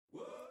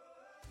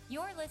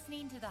You're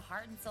listening to the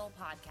Heart and Soul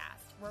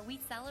podcast, where we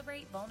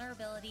celebrate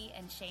vulnerability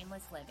and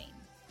shameless living.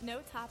 No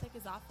topic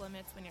is off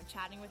limits when you're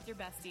chatting with your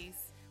besties.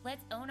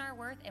 Let's own our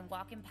worth and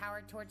walk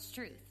empowered towards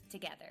truth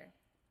together.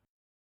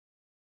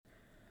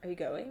 Are you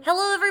going?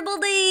 Hello,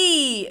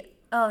 everybody!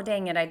 Oh,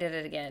 dang it, I did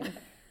it again.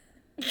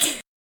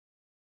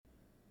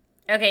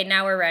 Okay,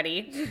 now we're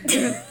ready.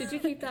 Did you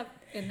keep that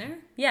in there?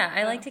 Yeah,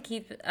 I like to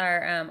keep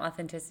our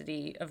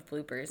authenticity of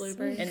bloopers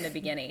in the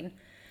begining.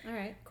 All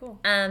right, cool.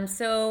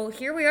 So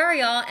here we are,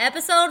 y'all.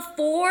 Episode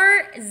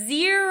 40.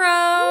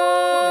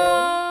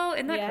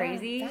 Isn't that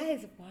crazy? That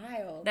is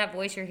wild. That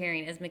voice you're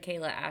hearing is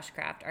Michaela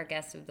Ashcraft, our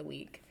guest of the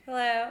week.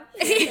 Hello.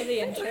 For the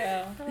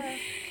intro. Hello.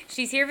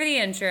 She's here for the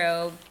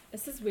intro.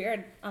 This is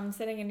weird. I'm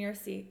sitting in your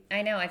seat.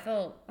 I know. I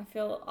feel off.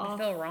 I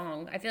feel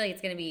wrong. I feel like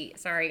it's gonna be.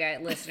 Sorry,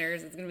 guys,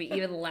 listeners. It's gonna be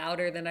even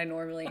louder than I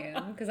normally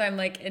am because I'm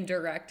like in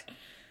direct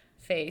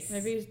face.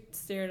 Maybe you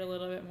steer it a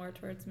little bit more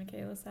towards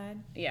Michaela's side.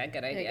 Yeah,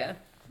 good idea.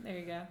 There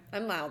you go.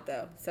 I'm loud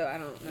though, so I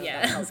don't know.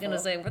 Yeah, I was gonna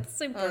say we're the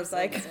same person. I was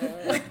like,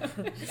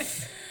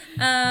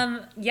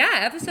 yeah,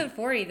 episode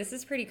 40. This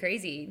is pretty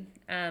crazy.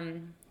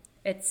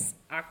 It's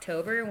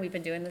October and we've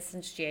been doing this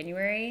since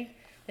January.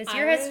 This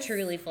year has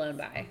truly flown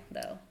by,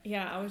 though.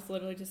 Yeah, I was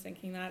literally just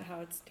thinking that,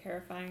 how it's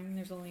terrifying.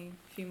 There's only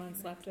a few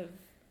months left of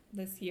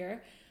this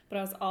year. But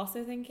I was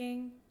also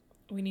thinking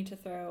we need to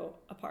throw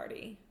a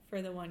party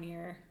for the 1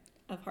 year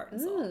of Heart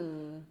and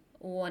Soul.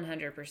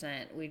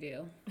 100% we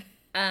do.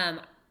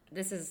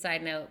 This is a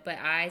side note, but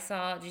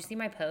did you see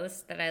my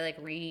post that I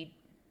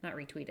not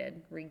retweeted?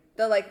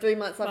 the 3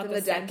 months left in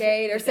the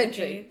decade or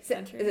century. Is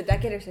it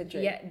decade or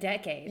century? Yeah,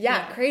 decade.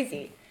 Yeah,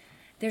 crazy.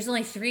 There's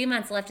only 3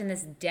 months left in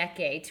this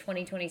decade.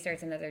 2020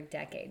 starts another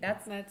decade.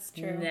 That's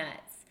true.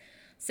 Nuts.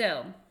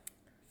 So,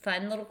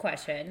 fun little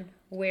question.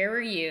 Where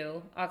were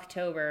you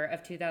October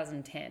of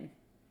 2010?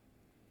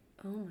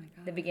 Oh my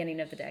god. The beginning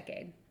of the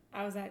decade.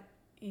 I was at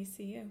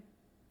ECU.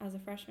 I was a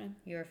freshman.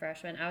 You were a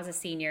freshman. I was a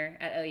senior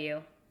at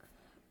OU.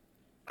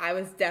 I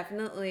was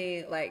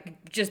definitely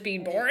Just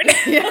being born.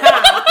 yeah.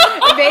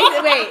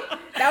 Wait,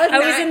 that was I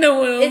was in the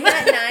womb. Is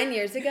that 9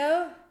 years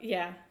ago?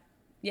 Yeah.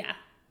 Yeah.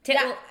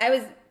 Yeah, I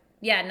was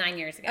 9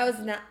 years ago. I was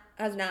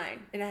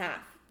 9.5.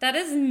 That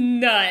is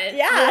nuts.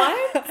 Yeah.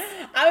 What?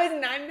 I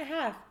was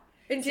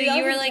 9.5. So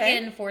you were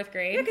in fourth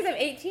grade? Yeah, because I'm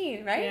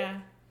 18, right? Yeah.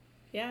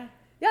 Yeah.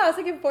 Yeah, I was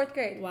in fourth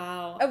grade.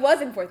 Wow. I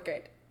was in fourth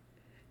grade.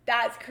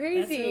 That's That's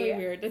crazy. really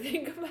weird to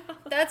think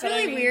about. That's But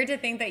really I mean, weird to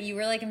think that you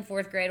were in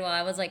fourth grade while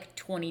I was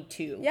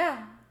 22.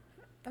 Yeah.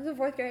 I was in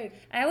fourth grade.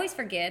 I always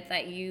forget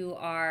that you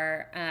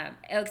are.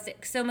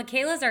 So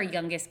Michaela's our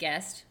youngest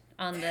guest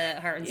on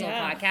the Heart and Soul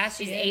podcast.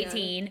 She's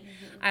 18.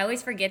 I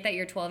always forget that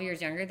you're 12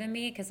 years younger than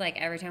me because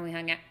every time we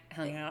hang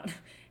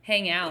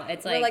out,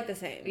 it's We're the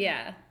same.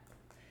 Yeah.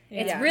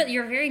 Yeah. It's really,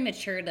 you're very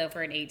mature though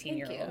for an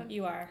 18-year-old. Thank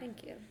You are.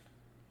 Thank you.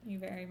 You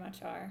very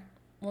much are.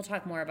 We'll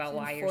talk more about In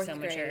why you're fourth so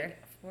grade. mature.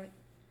 Fourth.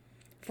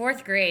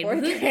 Fourth grade. Fourth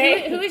Who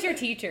grade. who is your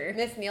teacher?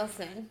 Miss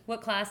Nielsen.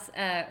 What class?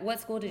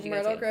 What school did you go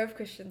Myrtle to? Grove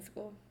Christian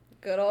School.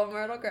 Good old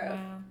Myrtle Grove.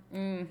 Wow.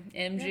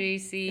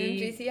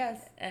 MGC. MGCS.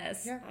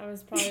 S. Yeah. I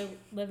was probably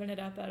living it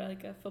up at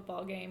a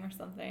football game or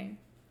something.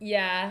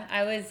 Yeah,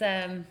 I was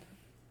a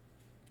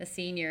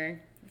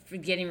senior,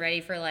 getting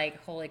ready for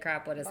holy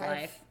crap, what is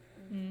life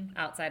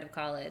outside of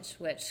college,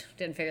 which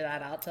didn't figure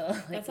that out till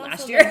That's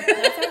last also year.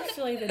 That's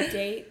actually the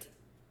date,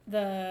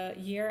 the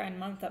year and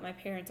month that my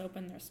parents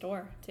opened their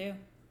store too.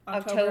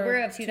 October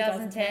of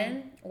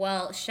 2010.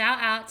 Well, shout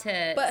out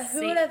to. But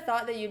who would have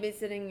thought that you would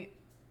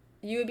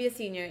be a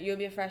senior, you would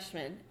be a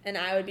freshman, and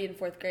I would be in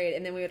fourth grade,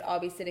 and then we would all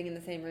be sitting in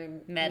the same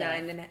room Meta.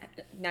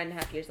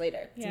 9.5 years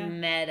later. Yeah.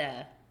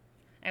 Meta.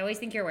 I always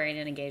think you're wearing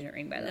an engagement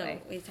ring, by the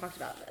way. We talked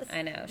about this.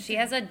 I know. She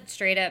has a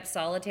straight up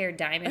solitaire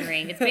diamond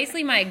ring. It's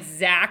basically my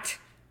exact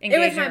It was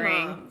engagement my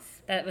ring. mom's.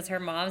 That was her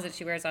mom's that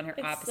she wears on her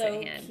It's opposite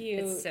so hand. cute.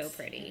 It's so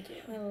pretty.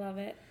 I love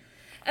it.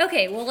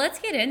 Okay, well, let's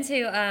get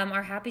into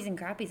our happies and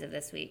crappies of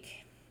this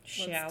week.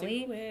 Shall Let's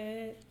we? do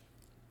it.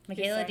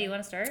 Michaela, do you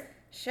want to start?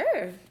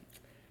 Sure.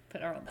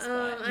 Put her on the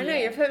spot. I know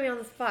you're putting me on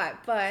the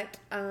spot, but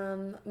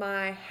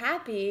my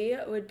happy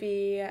would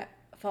be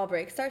fall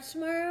break starts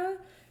tomorrow.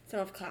 So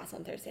I don't have class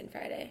on Thursday and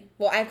Friday.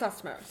 Well, I have class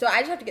tomorrow, so I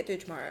just have to get through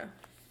tomorrow.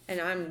 And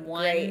I'm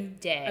One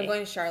great. day. I'm going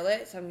to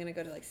Charlotte, so I'm going to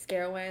go to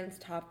Scarowinds,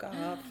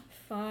 Topgolf,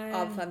 Fun.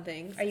 all the fun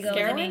things. Are you going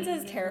to Scarowinds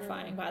any- is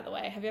terrifying, by the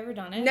way. Have you ever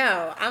done it?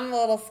 No, I'm a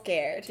little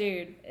scared.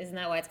 Dude. Isn't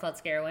that why it's called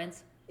Scarowinds?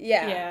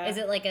 Yeah. Yeah. Is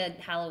it like a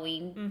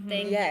Halloween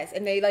thing? Yes,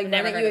 and they run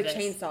never at heard you of with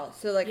this. chainsaws.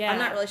 So Yeah. I'm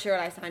not really sure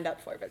what I signed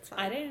up for, but it's fine.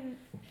 I didn't.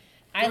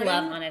 I love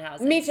Jordan? haunted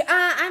houses. Me too.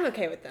 I'm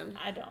okay with them.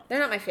 I don't. They're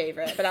not my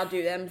favorite, but I'll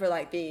do them for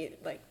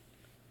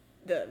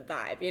the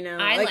vibe, you know?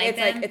 I like it's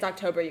them. it's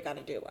October, you gotta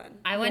do one.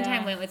 I one Yeah.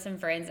 time went with some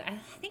friends. I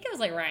think it was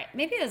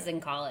maybe it was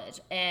in college,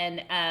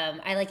 and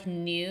I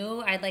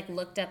knew I'd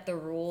looked up the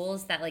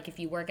rules that if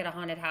you work at a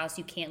haunted house,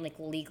 you can't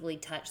legally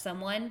touch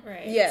someone.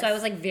 Right. Yes. So I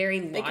was very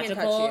They can't touch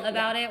logical you,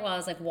 about it while I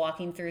was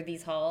walking through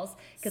these halls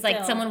because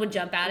Still. someone would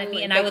jump out at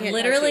me and They I would can't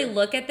literally touch you.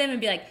 look at them and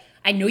be like,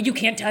 I know you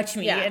can't touch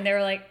me. Yeah. And they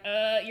were like,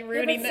 you're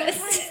ruining but this.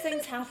 sometimes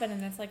things happen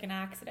and it's like an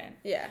accident.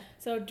 Yeah.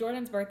 So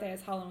Jordan's birthday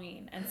is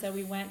Halloween, and so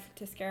we went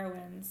to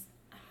Scarowinds,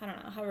 I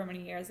don't know, however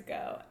many years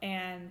ago,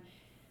 and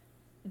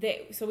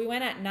so we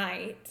went at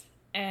night,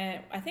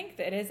 and I think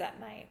that it is at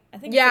night. I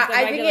think Yeah, it's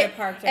like the regular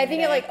park during I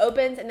think the it day. like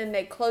opens and then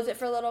they close it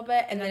for a little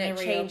bit and then it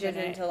they changes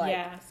reopen it. into like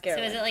Yeah. Scarowinds.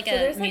 So is it like So a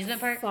there's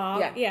amusement park? fog.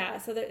 Yeah. Yeah,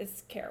 so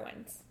it's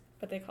Carowinds,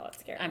 but they call it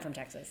Scarowinds. I'm from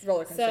Texas.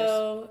 roller coasters?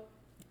 So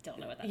Don't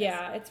know what that is.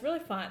 yeah, it's really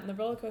fun. The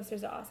roller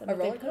coasters are awesome. A But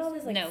roller they put all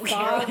this like No,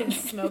 fog and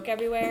Carowinds. smoke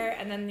everywhere,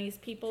 and then these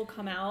people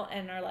come out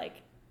and are like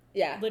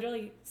yeah.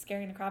 literally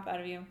scaring the crap out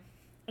of you.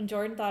 And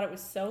Jordan thought it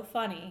was so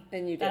funny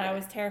And you that did. I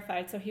was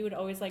terrified. So he would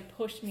always like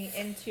push me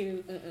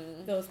into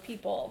those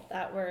people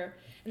that were,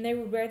 and they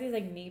would wear these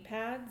like knee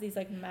pads, these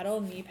like metal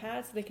knee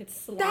pads, so they could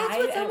slide. That's what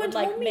and it someone would,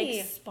 like, told me.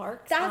 Make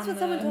sparks. That's on what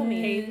someone the told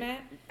me. Pavement.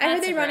 I heard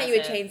That's they run at you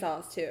with aggressive.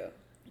 chainsaws too.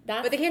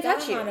 That's, But they can't that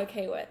touch I'm you. not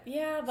okay with.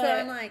 Yeah, but So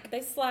I'm like-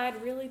 they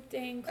slide really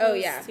dang close Oh,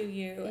 yeah. to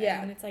you,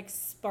 Yeah. and it's like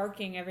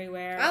sparking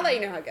everywhere. I'll let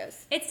you know how it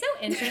goes. It's so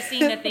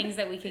interesting the things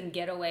that we can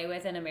get away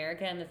with in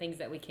America and the things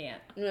that we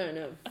can't.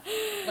 No.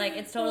 Like,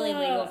 it's totally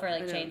legal for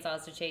like I know.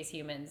 chainsaws to chase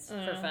humans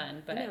for fun,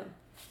 I but know.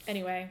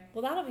 Anyway,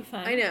 well that'll be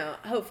fun. I know.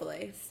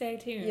 Hopefully. Stay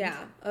tuned.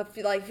 Yeah. A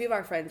few of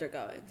our friends are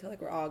going, so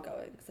like we're all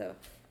going, so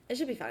it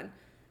should be fun.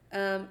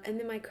 And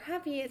then my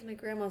crappy is my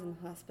grandma's in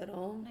the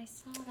hospital. I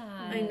saw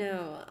that. I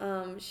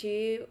know.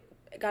 She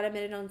got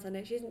admitted on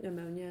Sunday. She has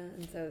pneumonia,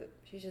 and so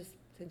she's just,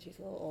 since she's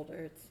a little older,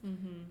 it's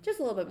just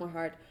a little bit more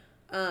hard.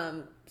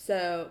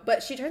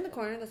 But she turned the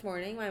corner this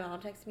morning. My mom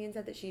texted me and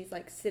said that she's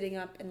like sitting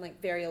up and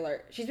like very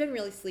alert. She's been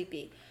really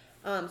sleepy.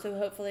 So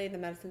hopefully the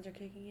medicines are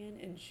kicking in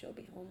and she'll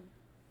be home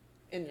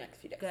in the next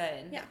few days.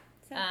 Good. Yeah.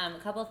 So. A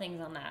couple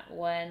things on that.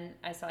 One,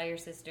 I saw your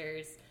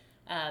sister's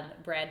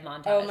bread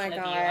montage Oh my of you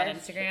on gosh.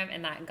 Instagram,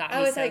 and that got I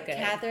me was so like, good.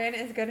 Catherine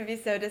is going to be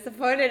so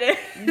disappointed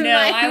in No,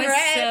 my I was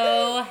bread.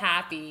 so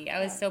happy.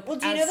 I was so. Well,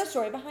 do I you know was- the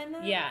story behind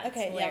that? Yeah,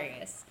 Okay. it's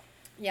hilarious.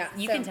 Yeah.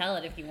 You so- can tell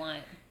it if you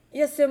want.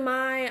 Yeah, so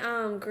my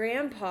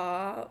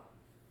grandpa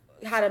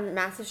had a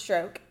massive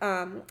stroke,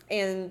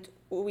 and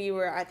we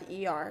were at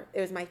the ER.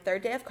 It was my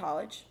third day of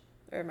college,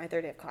 or my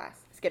third day of class.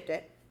 Skipped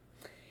it.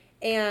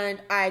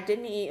 And I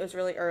didn't eat. It was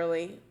really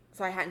early,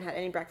 so I hadn't had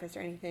any breakfast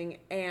or anything.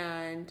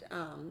 And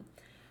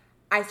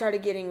I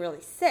started getting really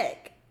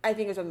sick. I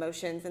think it was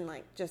emotions and,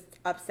 like, just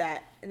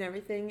upset and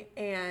everything.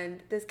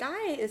 And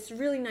this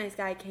really nice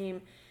guy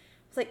came,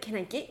 was like, can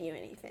I get you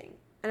anything?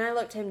 And I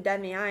looked him dead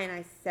in the eye and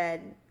I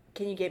said,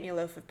 can you get me a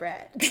loaf of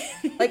bread?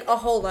 Like a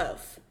whole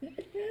loaf.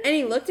 And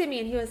he looked at me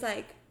and he was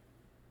like,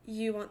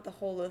 you want the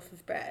whole loaf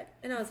of bread?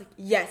 And I was like,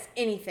 yes,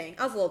 anything.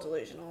 I was a little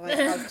delusional. Like,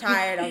 I was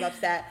tired. I was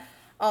upset.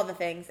 All the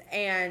things.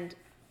 And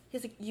he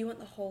was like, you want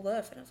the whole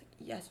loaf? And I was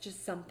like, yes,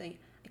 just something.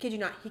 I kid you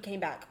not. He came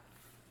back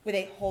with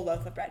a whole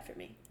loaf of bread for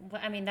me.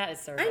 Well, I mean, that is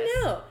service.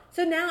 I know.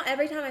 So now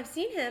every time I've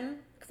seen him,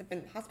 because I've been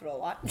in the hospital a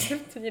lot,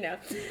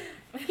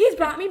 he's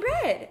brought me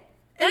bread.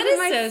 That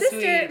is so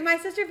sweet. My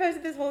sister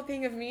posted this whole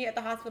thing of me at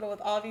the hospital with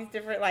all these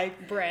different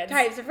like Breads.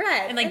 types of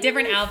bread And like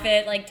different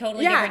outfit, like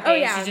totally Yeah, different oh,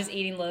 days. yeah. She's just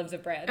eating loaves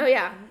of bread. Oh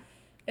yeah,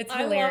 It's I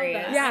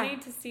hilarious. love that. Yeah. I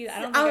need to see that.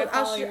 I don't think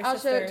I follow your I'll show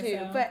sister. it to you.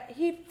 So. But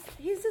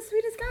he's the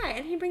sweetest guy,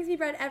 and he brings me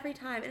bread every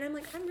time. And I'm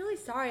like, I'm really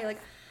sorry. Like,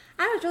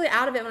 I was really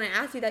out of it when I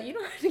asked you that. You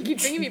don't have to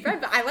keep bringing me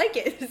bread, but I like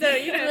it. So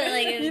But,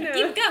 like,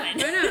 keep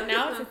going. I know.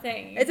 Now it's a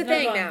thing. It's a There's no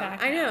thing going now.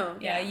 back I know.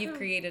 Yeah, you've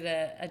created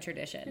a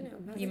tradition. I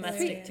know. You must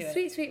sweet, stick to it.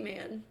 Sweet, sweet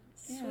man.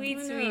 Sweet,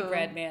 I sweet know.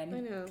 bread I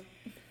man.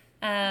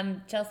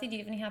 know. Chelsea, do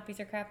you have any happies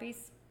or crappies?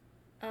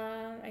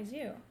 I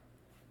do.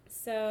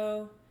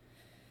 So,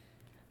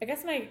 I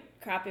guess my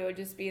crappy would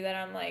just be that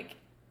I'm like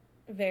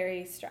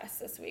very stressed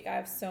this week. I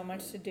have so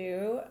much to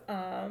do.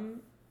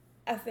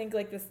 I think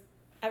like this,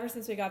 ever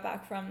since we got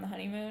back from the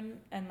honeymoon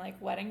and like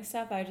wedding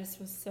stuff, I just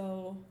was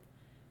so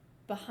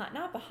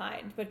not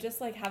behind, but just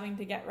like having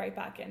to get right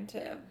back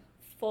into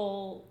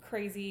full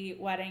crazy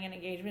wedding and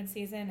engagement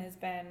season has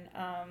been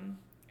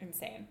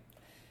insane.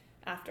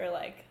 After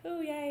like,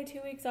 oh yay, 2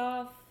 weeks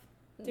off,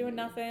 doing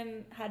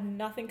nothing, had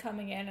nothing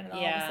coming in, and all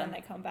of a sudden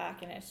I come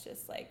back and it's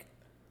just like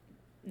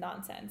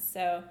nonsense.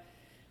 So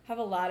have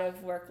a lot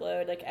of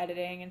workload, like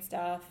editing and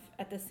stuff.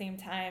 At the same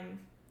time,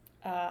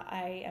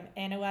 I am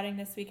in a wedding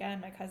this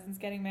weekend. My cousin's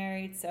getting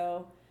married,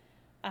 so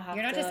I have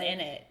You're not to, just like, in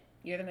it.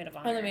 You're the maid of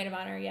honor. I'm the maid of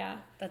honor, yeah.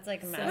 That's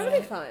like That massive.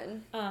 would be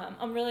fun.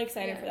 I'm really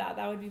excited Yeah. for that.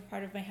 That would be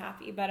part of my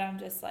happy, but I'm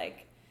just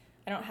like,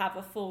 I don't have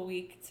a full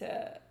week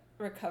to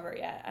recover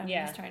yet. I'm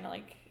Yeah. just trying to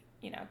like,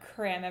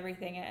 cram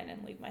everything in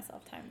and leave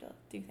myself time to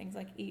do things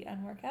like eat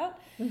and work out.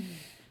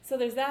 So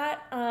there's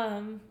that.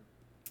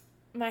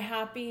 My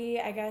happy,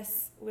 I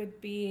guess,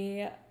 would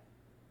be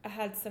I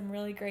had some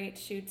really great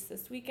shoots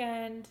this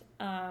weekend.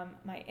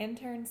 My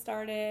intern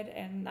started,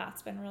 and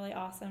that's been really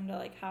awesome to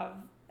like have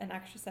an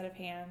extra set of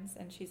hands,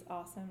 and she's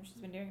awesome. She's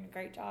been doing a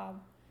great job.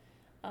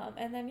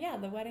 And then,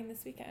 the wedding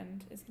this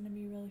weekend is going to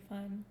be really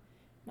fun.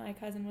 My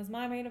cousin was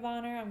my maid of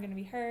honor. I'm going to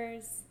be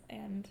hers,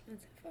 and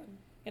That's fun.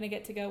 going to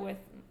get to go with,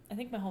 I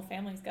think my whole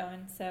family's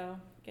going, so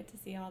get to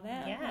see all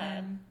them Yeah.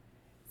 and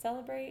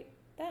celebrate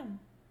them.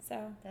 So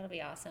That'll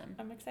be awesome.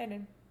 I'm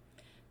excited.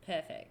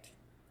 Perfect.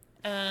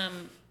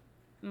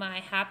 My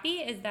happy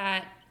is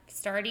that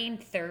starting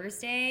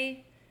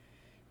Thursday,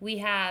 we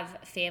have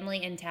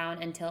family in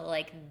town until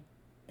like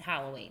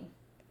Halloween.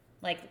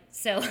 Like,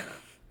 so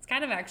it's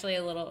kind of actually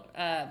a little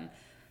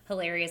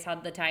hilarious how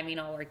the timing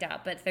all worked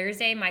out. But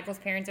Thursday, Michael's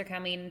parents are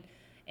coming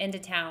into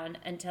town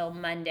until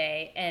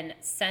Monday, and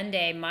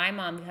Sunday, my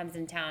mom comes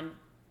in town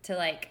to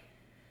like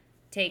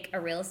take a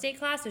real estate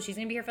class. So she's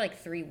gonna be here for like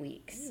 3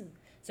 weeks.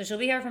 So she'll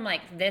be here from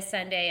like this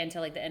Sunday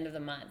until like the end of the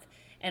month.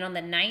 And on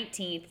the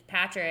 19th,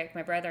 Patrick,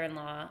 my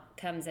brother-in-law,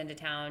 comes into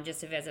town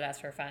just to visit us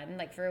for fun,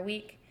 like for a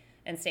week,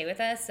 and stay with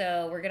us.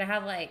 So we're going to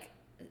have like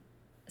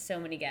so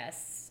many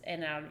guests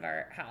in and out of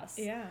our house,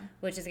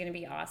 which is going to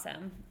be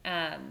awesome.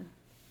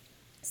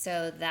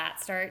 So that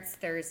starts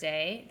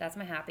Thursday. That's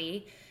my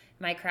happy.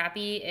 My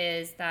crappy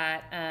is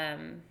that,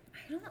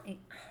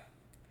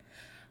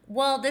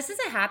 well, this is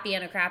a happy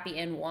and a crappy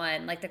in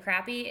one. Like the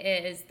crappy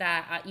is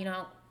that,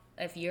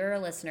 if you're a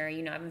listener,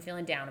 I've been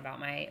feeling down about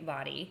my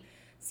body.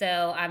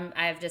 So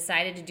I've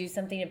decided to do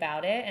something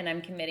about it, and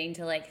I'm committing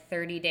to like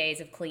 30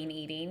 days of clean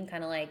eating,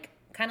 kind of like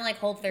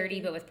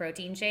Whole30, but with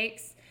protein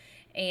shakes,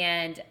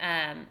 and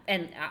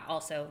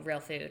also real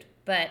food.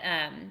 But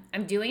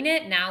I'm doing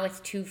it now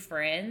with 2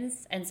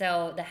 friends, and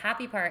so the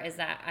happy part is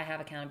that I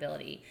have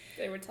accountability.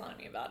 They were telling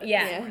me about it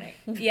this morning.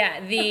 Yeah.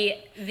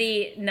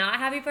 The not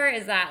happy part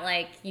is that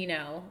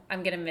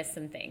I'm gonna miss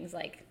some things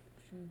like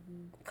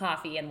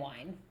coffee and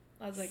wine.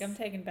 I was like, I'm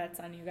taking bets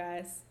on you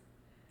guys.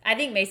 I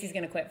think Macy's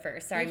going to quit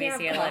first. Sorry,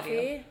 Macy, I love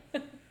you.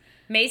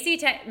 Macy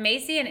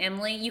and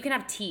Emily, you can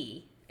have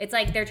tea. It's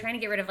like they're trying to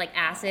get rid of like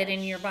acid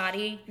in your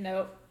body.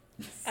 Nope.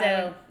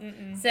 So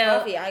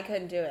coffee, I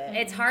couldn't do it.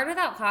 It's hard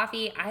without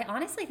coffee. I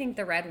honestly think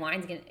the red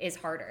wine is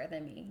harder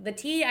than me. The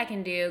tea I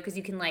can do because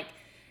you can like,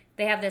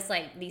 they have this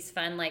like these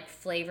fun like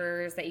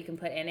flavors that you can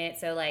put in it.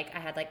 So like I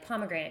had like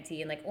pomegranate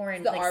tea and like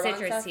orange, like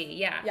citrus tea.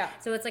 Yeah.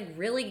 So it's like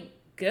really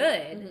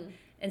good. Mm-hmm.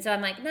 And so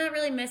I'm like not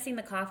really missing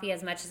the coffee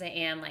as much as I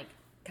am like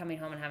coming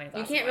home and having a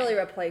glass. You can't really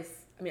replace.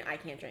 I mean, I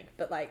can't drink,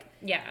 but like,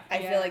 I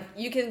feel like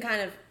you can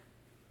kind of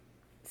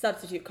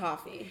substitute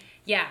coffee.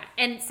 Yeah,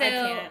 and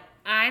so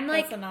I'm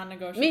like, that's a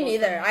non-negotiable. Me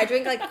neither. I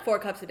drink like 4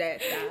 cups a day.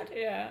 It's bad.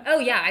 Yeah. Oh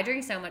yeah, I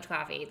drink so much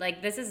coffee.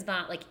 Like this is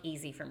not like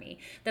easy for me.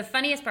 The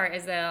funniest part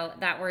is though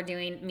that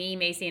me,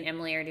 Macy, and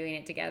Emily are doing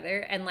it together,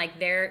 and like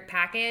their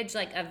package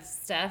like of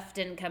stuff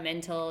didn't come in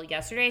till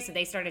yesterday, so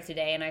they started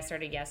today and I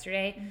started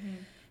yesterday. Mm-hmm.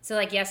 So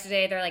like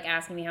yesterday they're like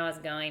asking me how it's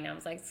going. I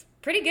was like, it's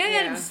pretty good.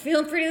 Yeah. I'm just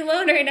feeling pretty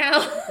alone right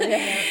now.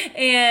 Yeah.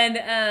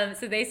 And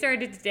so they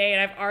started today,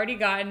 and I've already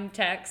gotten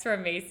texts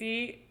from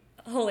Macy,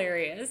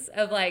 hilarious,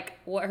 of like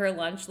what her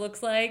lunch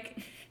looks like,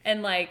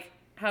 and like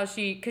how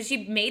because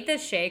she made the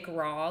shake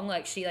wrong.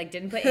 Like she like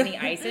didn't put any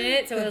ice in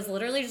it, so it was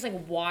literally just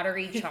like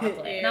watery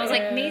chocolate. And I was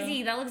like,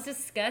 Macy, that looks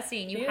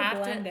disgusting. You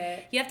have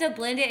to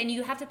blend it, and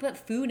you have to put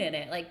food in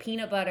it, like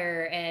peanut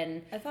butter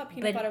and. I thought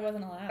peanut butter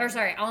wasn't allowed. Or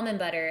sorry, almond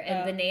butter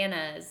and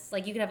bananas.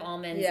 Like you could have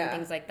almonds and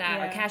things like that,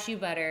 or cashew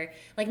butter.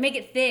 Like make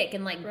it thick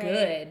and like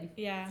good.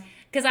 Yeah.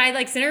 Because I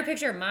like sent her a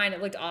picture of mine.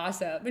 It looked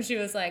awesome. And she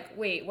was like,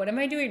 wait, what am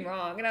I doing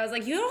wrong? And I was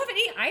like, you don't have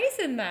any ice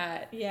in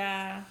that.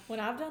 Yeah. When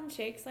I've done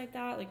shakes like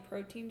that, like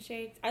protein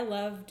shakes, I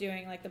love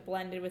doing like the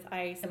blended with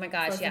ice. Oh my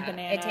gosh, yeah.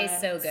 Banana. It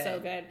tastes so good. So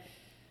good.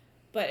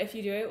 But if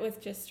you do it with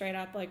just straight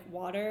up like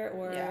water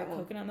or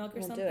coconut milk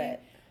or something,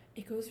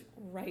 it goes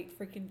right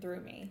freaking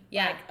through me.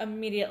 Yeah. Like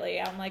immedly.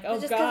 I'm like, oh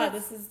God,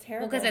 this is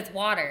terrible. Well, because it's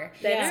water.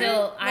 Yeah.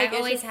 So I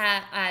always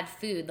add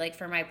food. Like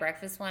for my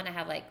breakfast one, I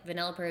have like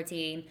vanilla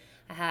protein.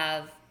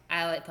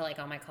 I like put like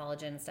all my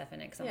collagen and stuff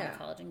in it because I'm on a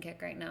collagen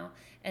kick right now.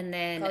 And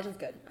then collagen's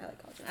good. I like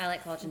collagen. I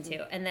like collagen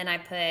too. And then I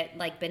put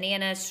like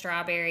bananas,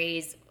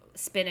 strawberries,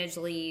 spinach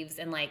leaves,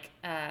 and like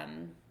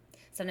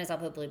sometimes I'll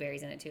put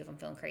blueberries in it too if I'm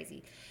feeling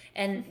crazy.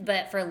 And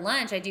but for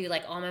lunch I do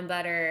like almond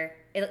butter.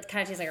 It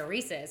kind of tastes like a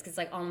Reese's because it's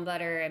like almond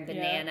butter and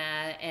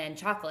banana and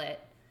chocolate.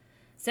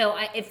 So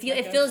it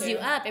fills you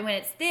up, and when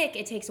it's thick,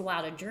 it takes a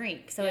while to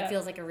drink. So it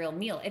feels like a real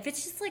meal. If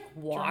it's just like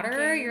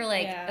water, you're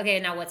like, okay,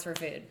 now what's for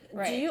food?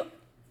 Right.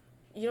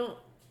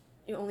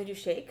 You only do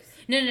shakes?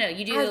 No.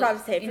 You do. I was about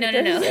to say no.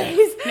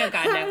 No,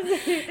 God, no.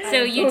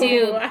 So you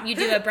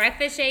do a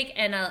breakfast shake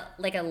and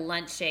a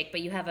lunch shake, but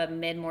you have a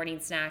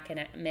mid-morning snack and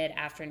a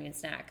mid-afternoon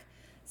snack.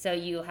 So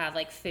you have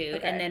like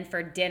food, and then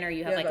for dinner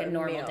you have like a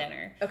normal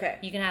dinner. Okay.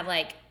 You can have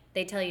like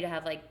they tell you to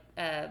have like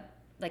a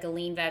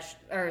lean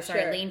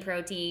lean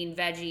protein,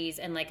 veggies,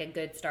 and like a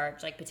good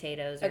starch like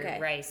potatoes or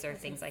rice or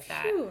things like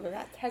that. Ooh,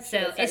 that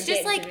so it's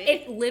just like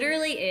it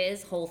literally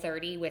is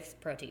Whole30 with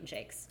protein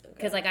shakes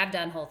because like I've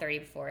done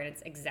Whole30 before and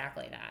it's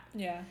exactly that.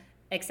 Yeah.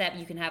 Except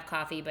you can have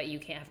coffee, but you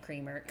can't have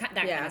creamer, that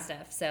kind of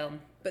stuff. So.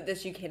 But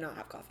this you cannot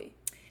have coffee.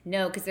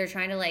 No, because they're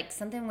trying to like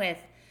something with.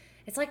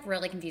 It's like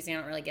really confusing. I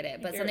don't really get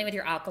it, but something with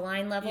your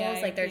alkaline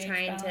levels, like they're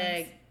trying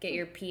to get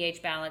your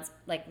pH balance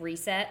like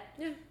reset.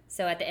 Yeah.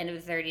 So at the end of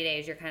the 30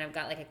 days, you're kind of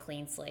got like a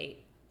clean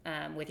slate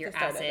with your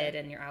acid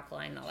and your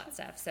alkaline and all that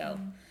stuff. So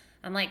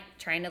I'm like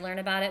trying to learn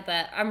about it,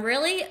 but I'm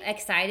really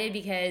excited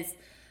because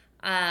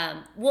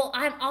Well,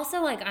 I'm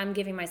also like, I'm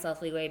giving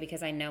myself leeway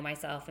because I know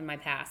myself in my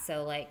past.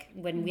 So like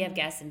when we have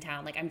guests in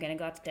town, like I'm going to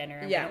go out to dinner.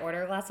 I'm going to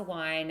order a glass of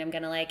wine. I'm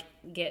going to like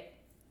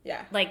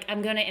like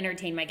I'm going to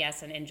entertain my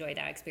guests and enjoy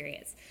that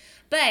experience.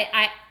 But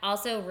I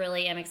also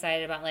really am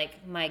excited about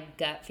like my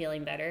gut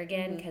feeling better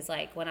again. Because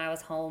like when I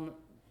was home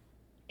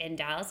in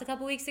Dallas a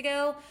couple weeks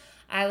ago,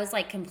 I was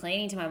like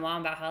complaining to my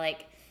mom about how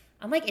like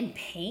I'm like in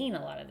pain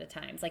a lot of the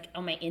times, like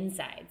on my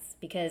insides,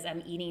 because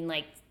I'm eating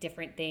like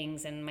different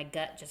things and my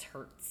gut just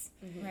hurts.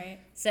 Right.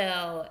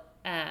 So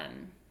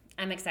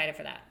I'm excited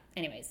for that.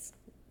 Anyways,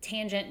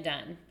 tangent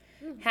done.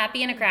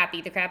 Happy and a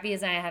crappy. The crappy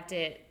is I have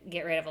to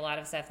get rid of a lot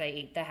of stuff that I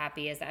eat. The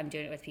happy is that I'm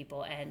doing it with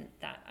people and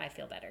that I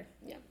feel better.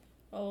 Yeah.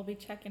 Well, we'll be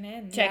checking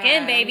in. Check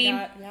in, baby.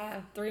 We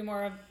got 3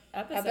 more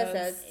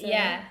episodes. So.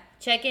 Yeah.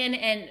 Check in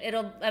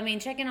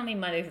and check in on me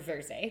Monday through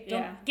Thursday.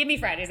 Don't give me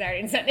Friday, Saturday,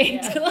 and Sunday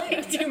to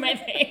like do my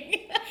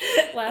thing.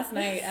 Last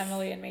night,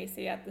 Emily and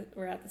Macy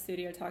were at the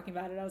studio talking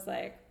about it. I was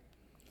like,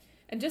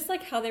 and just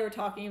like how they were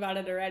talking about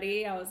it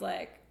already, I was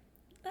like,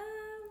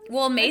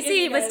 well,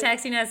 Macy was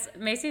texting us.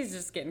 Macy's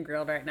just getting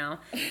grilled right now,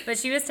 but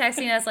she was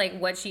texting us like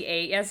what she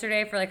ate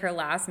yesterday for like her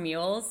last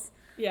meals.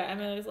 Yeah,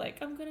 Emily was like,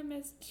 I'm gonna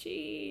miss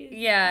cheese.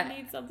 Yeah, I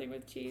need something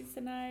with cheese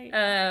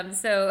tonight.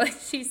 So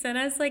she sent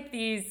us like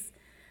these,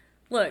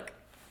 like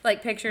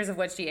pictures of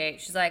what she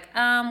ate. She's like,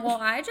 well,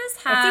 I just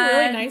had. That's a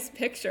really nice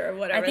picture of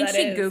whatever. I think that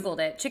she is. Googled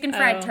it. Chicken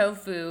fried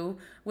tofu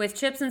with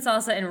chips and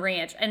salsa and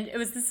ranch, and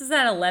this is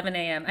at 11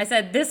 a.m. I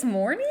said this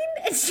morning,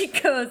 and she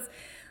goes,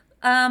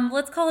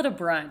 let's call it a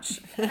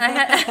brunch.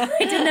 I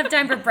didn't have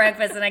time for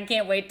breakfast, and I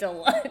can't wait till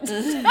lunch.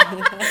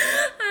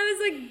 I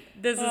was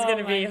like, this is going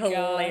to be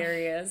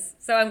hilarious.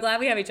 So I'm glad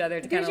we have each other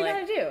to kind of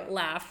like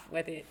laugh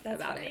with it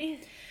about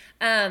it.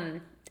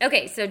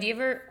 Okay, so do you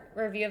have a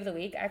review of the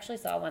week? I actually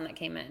saw one that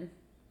came in.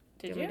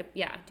 Did you? Do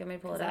you want me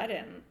to pull it up? I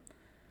didn't.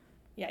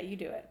 Yeah, you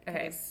do it.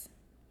 Okay.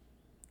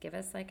 Give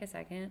us like a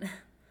second.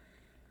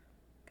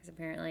 Because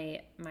apparently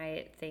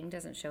my thing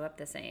doesn't show up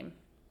the same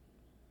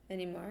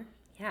anymore.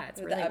 Yeah,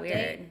 it's really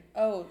weird.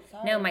 Oh,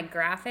 sorry. No, my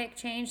graphic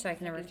changed, so I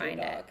can never find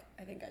it.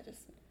 I think I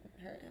just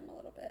hurt him a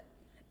little bit.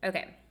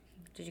 Okay.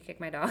 Did you kick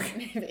my dog?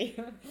 Maybe.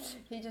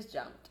 He just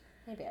jumped.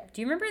 Hey, bear.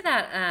 Do you remember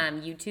that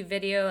YouTube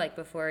video, like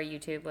before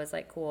YouTube was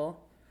like cool,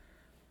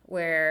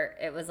 where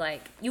it was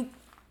like, you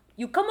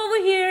come over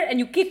here and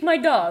you kick my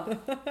dog?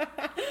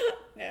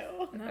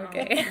 No.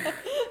 Okay.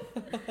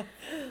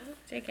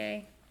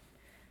 JK.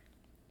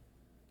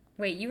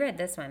 Wait, you read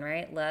this one,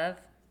 right? Love.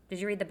 Did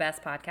you read The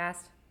Best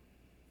Podcast?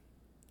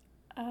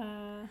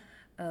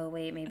 Oh,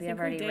 wait, maybe I've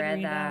already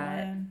read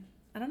that.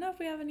 I don't know if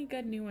we have any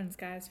good new ones,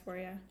 guys, for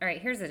you. All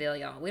right, here's the deal,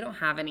 y'all. We don't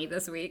have any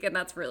this week, and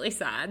that's really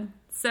sad.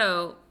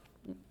 So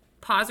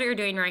pause what you're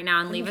doing right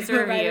now and leave us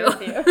a review.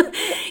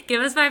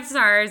 Give us 5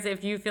 stars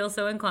if you feel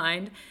so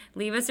inclined.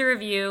 Leave us a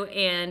review,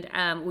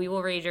 and we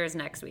will read yours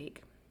next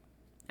week.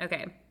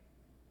 Okay.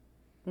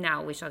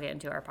 Now we shall get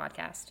into our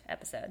podcast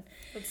episode.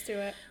 Let's do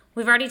it.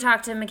 We've already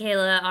talked to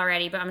Michaela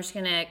already, but I'm just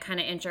going to kind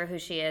of intro who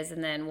she is,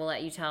 and then we'll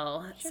let you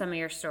tell some of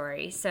your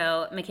story.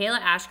 So Michaela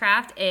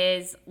Ashcraft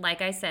is,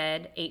 like I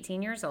said,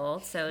 18 years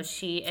old. So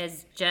she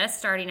is just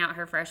starting out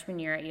her freshman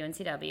year at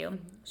UNCW.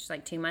 She's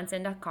like 2 months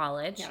into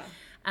college.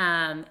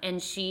 Yeah.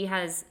 And she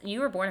has,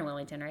 you were born in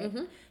Wilmington, right?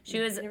 Mm-hmm. She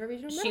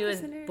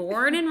was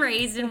born and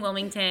raised in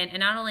Wilmington. And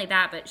not only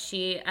that, but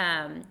she,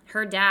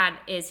 her dad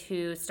is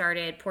who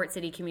started Port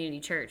City Community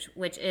Church,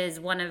 which is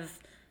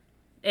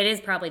it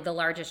is probably the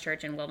largest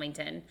church in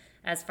Wilmington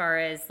as far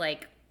as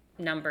like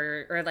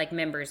number or like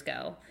members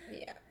go.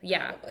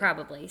 Yeah,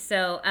 probably.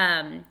 So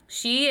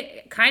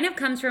she kind of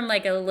comes from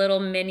like a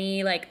little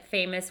mini like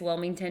famous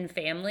Wilmington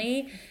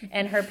family,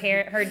 and her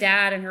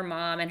dad and her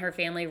mom and her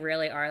family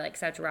really are like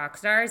such rock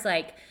stars.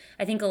 Like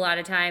I think a lot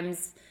of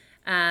times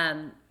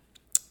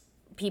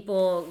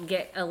people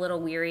get a little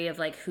weary of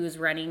like who's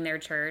running their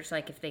church,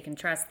 like if they can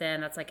trust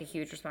them. That's like a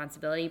huge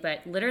responsibility.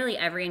 But literally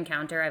every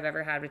encounter I've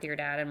ever had with your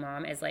dad and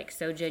mom is like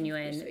so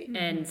genuine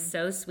and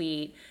so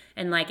sweet.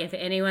 And like if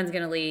anyone's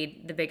gonna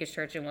lead the biggest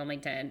church in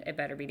Wilmington, it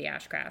better be the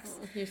Ashcrafts.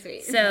 You're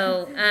sweet.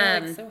 So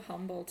like so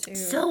humble too.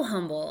 So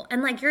humble.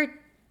 And like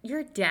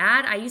your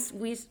dad, I used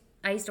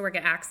to work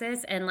at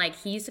Axis, and like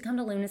he used to come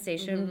to Luna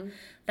Station,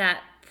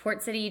 that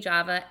Port City,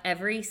 Java,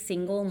 every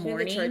single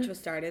morning. The church was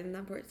started in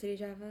that Port City,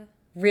 Java.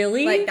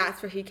 Really? Like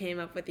that's where he came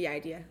up with the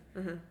idea.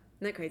 Isn't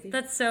that crazy?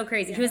 That's so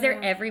crazy. He was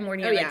there every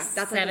morning at like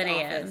 7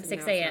 a.m.,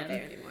 6 a.m. Not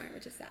there anymore,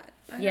 which is sad.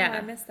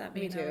 I miss that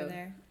being over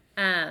there.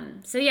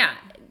 So yeah,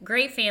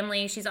 great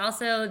family. She's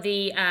also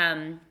the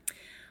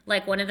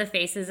like one of the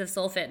faces of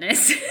Soul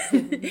Fitness.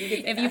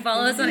 If you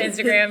follow us on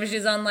Instagram,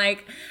 she's on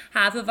like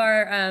half of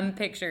our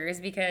pictures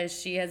because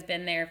she has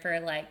been there for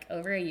like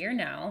over a year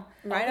now.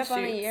 Right up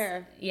on a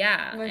year.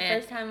 Yeah. My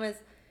first time was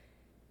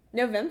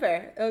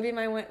November. It would be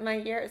my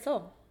year at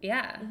Soul.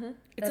 Yeah.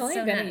 It's only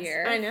been a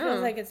year. I know. It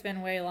feels like it's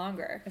been way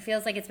longer. It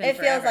feels like it's been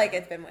forever. Feels like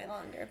it's been way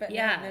longer. But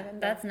yeah,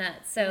 that's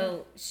nuts.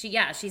 So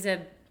she's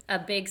a a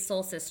big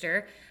soul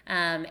sister.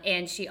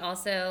 And she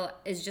also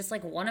is just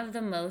like one of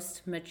the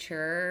most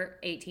mature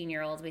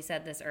 18-year-olds. We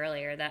said this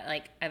earlier that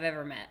like I've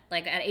ever met.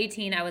 Like at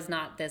 18, I was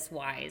not this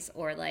wise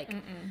or like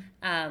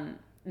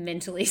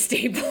mentally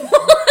stable.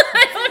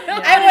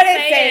 I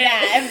wouldn't say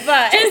that,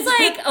 but just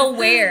like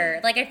aware.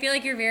 Like I feel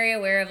like you're very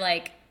aware of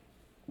like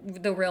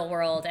the real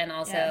world, and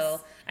also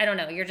I don't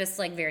know, you're just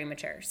like very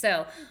mature.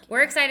 So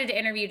we're excited to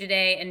interview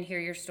today and hear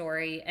your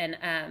story, and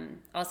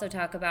also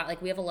talk about like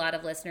we have a lot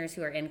of listeners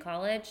who are in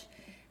college,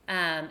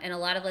 and a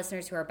lot of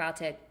listeners who are about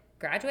to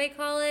graduate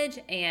college,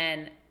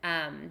 and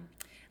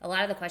a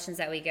lot of the questions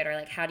that we get are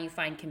like, how do you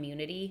find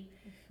community?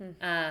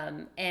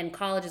 And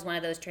college is one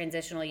of those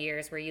transitional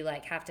years where you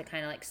like have to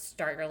kind of like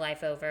start your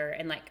life over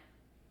and like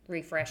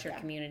refresh your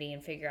community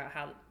and figure out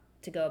how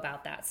to go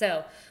about that.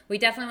 So we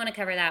definitely want to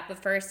cover that. But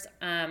first,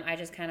 I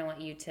just kind of want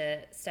you to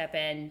step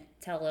in,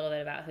 tell a little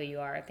bit about who you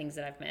are, things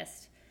that I've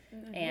missed.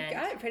 And you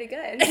got it pretty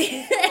good.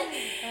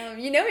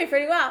 You know me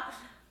pretty well.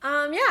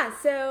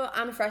 So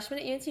I'm a freshman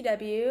at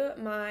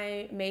UNCW.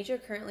 My major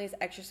currently is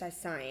exercise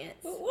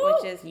science,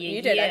 which is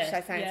you did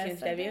exercise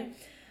science at UNCW.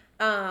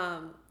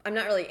 I'm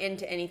not really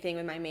into anything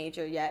with my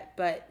major yet,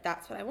 but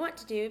that's what I want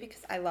to do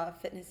because I love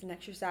fitness and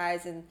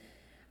exercise and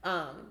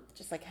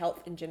just like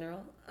health in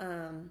general.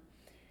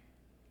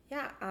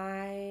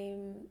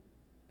 I'm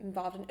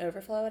involved in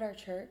Overflow at our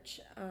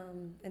church,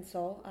 and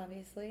Soul,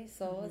 obviously.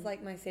 Soul is like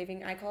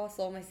I call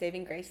Soul my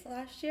saving grace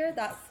last year.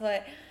 That's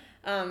what,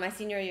 my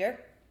senior year,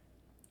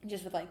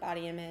 just with like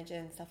body image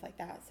and stuff like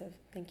that. So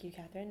thank you,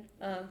 Catherine.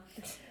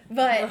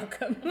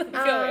 welcome.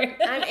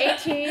 I'm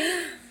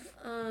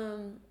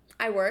 18.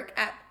 I work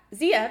at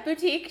Zia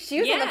Boutique.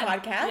 She was on the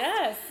podcast.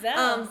 Yes,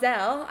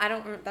 Zell. I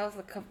don't remember, that was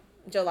like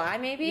July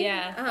maybe?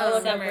 Yeah. I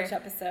love summer. which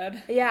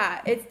episode.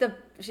 Yeah,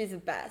 she's the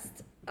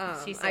best.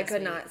 She's so I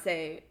could sweet. not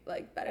say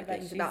like better bet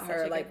things she's about such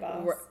her. a Like,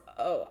 good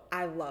boss.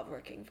 I love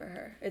working for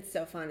her. It's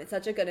so fun. It's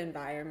such a good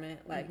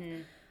environment. Like,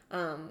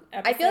 I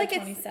Episode feel like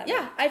 27.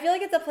 I feel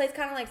like it's a place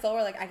kind of like Soul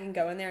where like I can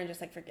go in there and just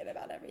like forget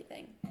about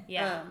everything.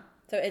 Yeah.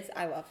 So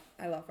I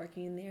love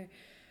working in there.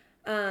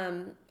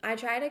 I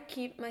try to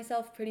keep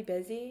myself pretty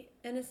busy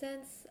in a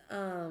sense.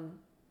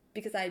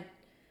 Because I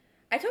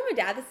told my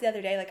dad this the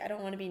other day, like I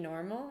don't want to be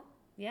normal.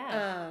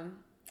 Yeah.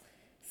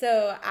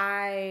 So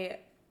my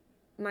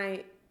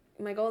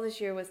goal this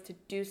year was to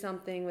do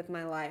something with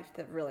my life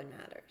that really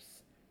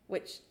matters,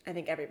 which I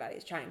think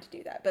everybody's trying to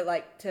do that, but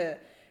like to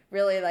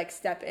really like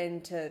step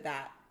into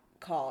that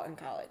call in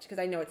college, because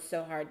I know it's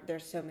so hard.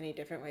 There's so many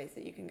different ways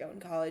that you can go in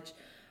college,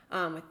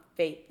 with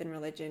faith and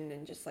religion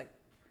and just like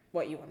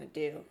what you want to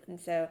do. And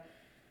so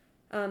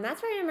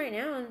that's where I am right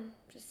now, and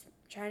just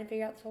trying to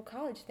figure out this whole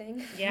college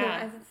thing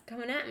as it's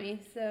coming at me.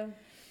 So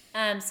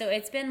so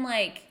it's been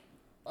like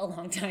a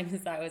long time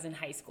since I was in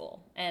high school,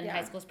 and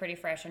high school's pretty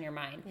fresh on your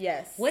mind.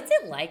 Yes. What's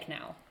it like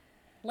now?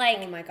 Like,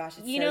 oh my gosh,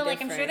 it's you so know,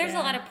 like I'm sure different. there's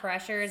a lot of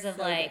pressures of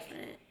So like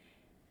different.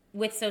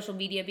 with social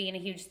media being a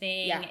huge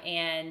thing,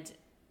 and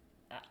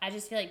I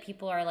just feel like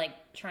people are like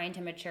trying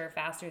to mature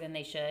faster than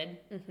they should.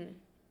 Mm-hmm.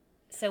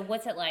 So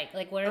what's it like?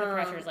 Like, what are the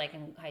pressures like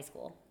in high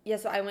school? Yeah,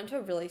 so I went to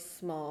a really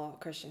small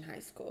Christian high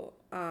school,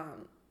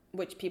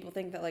 which people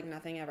think that like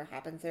nothing ever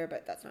happens there,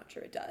 but that's not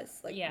true. It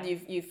does. Like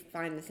you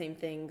find the same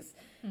things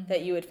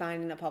that you would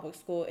find in a public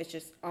school. It's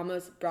just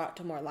almost brought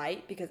to more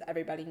light because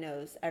everybody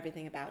knows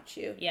everything about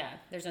you. Yeah,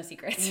 there's no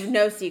secrets.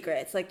 No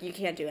secrets. Like you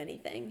can't do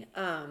anything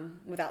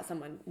without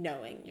someone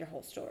knowing your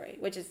whole story,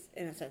 which is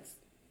in a sense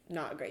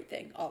not a great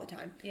thing all the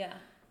time. Yeah.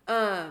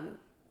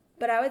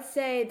 But I would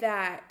say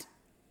that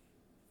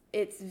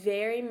it's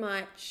very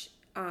much,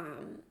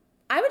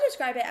 I would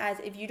describe it as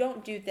if you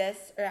don't do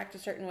this or act a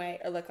certain way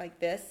or look like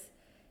this,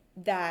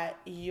 that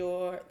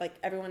you're, like,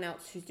 everyone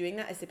else who's doing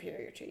that is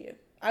superior to you.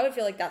 I would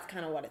feel like that's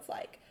kind of what it's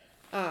like.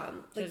 So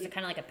it's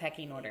kind of like a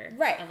pecking order.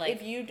 Right. Of like,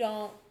 if you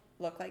don't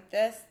look like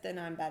this, then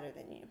I'm better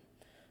than you.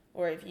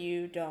 Or if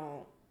you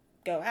don't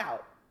go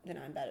out, then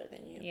I'm better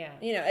than you. Yeah.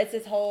 You know, it's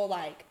this whole,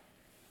 like,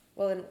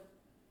 well, then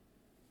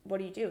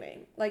what are you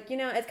doing? Like, you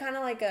know, it's kind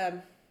of like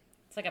a...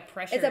 It's like a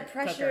pressure It's a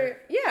pressure...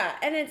 cooker. Yeah,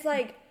 and it's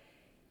like...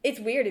 It's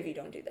weird if you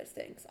don't do those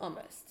things,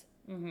 almost.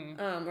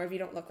 Mm-hmm. Or if you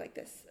don't look like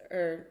this,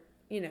 or,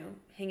 you know,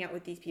 hang out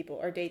with these people,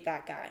 or date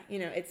that guy. You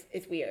know,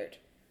 it's weird.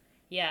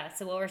 Yeah,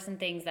 so what were some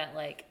things that,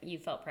 like, you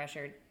felt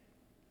pressured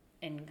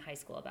in high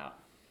school about?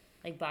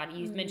 Like, body...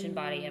 You mentioned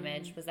body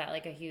image. Was that,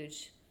 like, a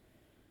huge...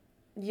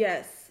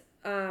 Yes.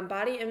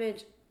 Body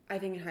image, I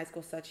think in high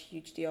school is such a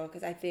huge deal,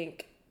 because I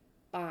think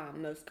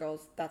most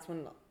girls, that's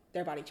when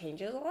their body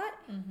changes a lot,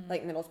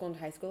 like middle school and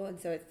high school, and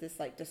so it's this,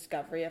 like,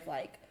 discovery of,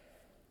 like,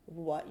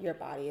 what your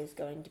body is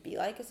going to be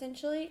like,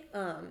 essentially,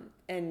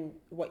 and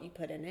what you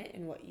put in it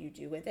and what you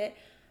do with it.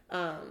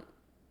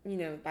 You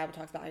know, the Bible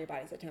talks about how your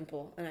body's a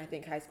temple, and I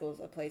think high school is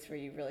a place where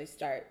you really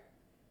start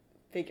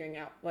figuring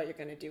out what you're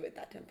going to do with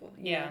that temple.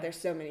 You know, there's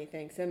so many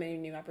things, so many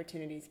new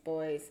opportunities,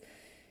 boys,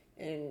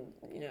 and,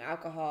 you know,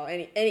 alcohol,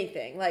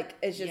 anything. Like,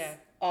 it's just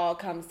all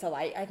comes to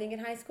light, I think, in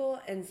high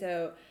school, and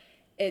so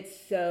it's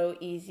so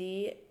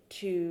easy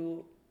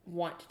to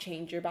want to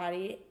change your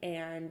body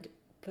and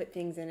put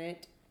things in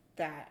it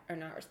that are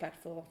not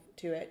respectful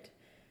to it,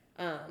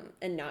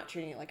 and not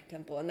treating it like a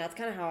temple. And that's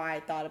kind of how I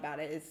thought about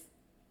it is,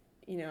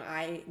 you know,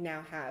 I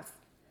now have,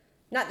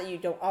 not that you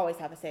don't always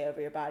have a say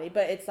over your body,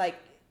 but it's like,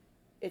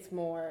 it's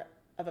more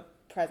of a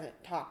present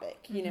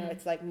topic. You know,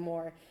 it's like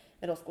more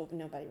middle school.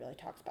 Nobody really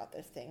talks about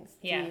those things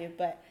to you,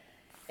 but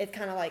it's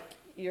kind of like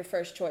your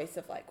first choice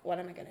of like, what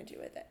am I going to do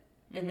with it?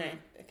 And then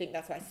I think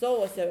that's why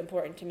soul was so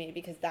important to me,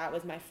 because that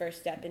was my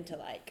first step into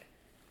like,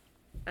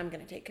 I'm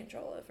going to take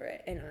control over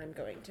it, and I'm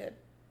going to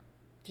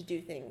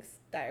do things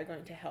that are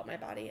going to help my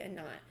body and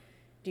not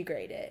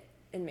degrade it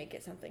and make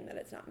it something that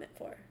it's not meant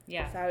for.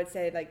 Yeah. So I would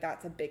say like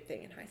that's a big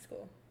thing in high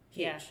school.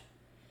 Huge.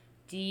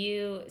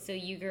 Yeah. So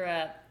you grew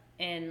up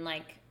in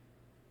like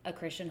a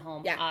Christian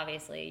home,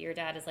 obviously. Your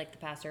dad is like the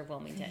pastor of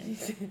Wilmington.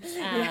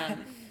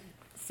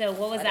 So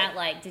what was that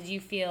like? Did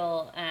you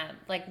feel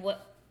like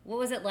what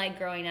was it like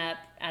growing up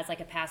as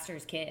like a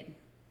pastor's kid?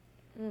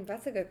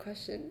 That's a good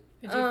question.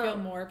 Did you feel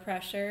more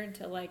pressure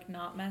to like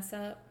not mess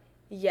up?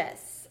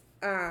 Yes.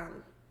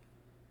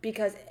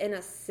 Because in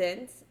a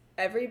sense,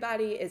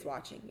 everybody is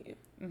watching you.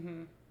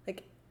 Mm-hmm.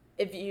 Like,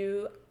 if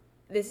you,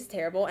 this is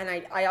terrible, and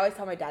I always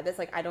tell my dad this,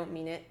 like, I don't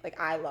mean it. Like,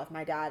 I love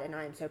my dad, and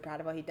I am so proud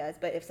of what he does,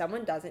 but if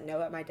someone doesn't know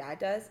what my dad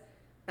does,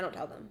 I don't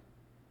tell them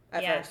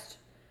at first.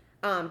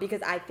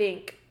 Because I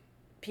think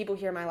people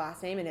hear my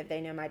last name, and if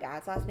they know my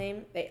dad's last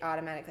name, they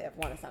automatically have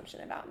one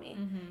assumption about me.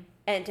 Mm-hmm.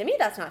 And to me,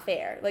 that's not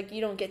fair. Like,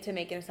 you don't get to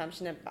make an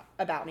assumption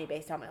about me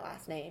based on my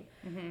last name.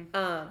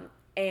 Mm-hmm.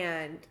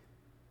 And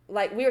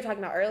like we were talking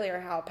about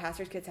earlier, how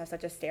pastors' kids have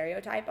such a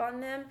stereotype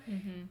on them.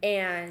 Mm-hmm.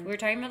 And we were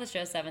talking about the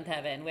show Seventh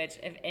Heaven, which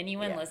if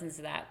anyone listens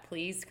to that,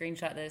 please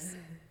screenshot this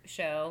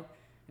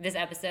this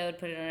episode,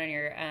 put it on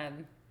your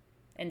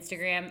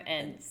Instagram,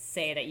 and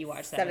say that you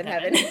watched Seventh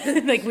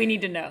Heaven. Like, we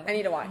need to know. I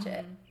need to watch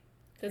it.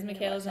 Because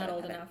Michaela's not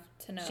old enough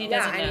to know. She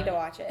doesn't know. I need to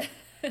watch it.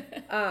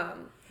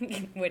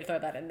 Way to throw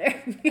that in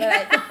there. But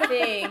I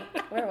think,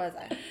 where was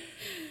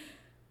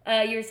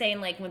I? You were saying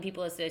like when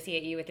people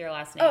associate you with your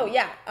last name. Oh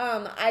yeah.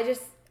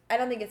 I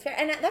don't think it's fair,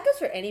 and that goes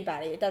for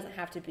anybody. It doesn't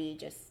have to be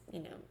just,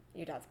 you know,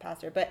 your dad's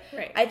pastor, but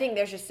I think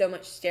there's just so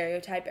much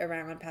stereotype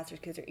around pastors'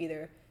 kids are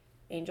either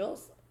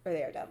angels or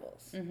they are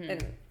devils,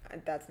 and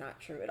that's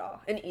not true at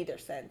all in either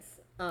sense.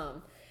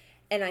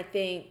 And I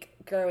think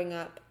growing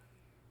up,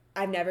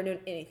 I've never known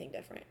anything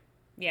different.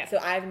 Yeah. So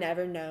I've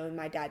never known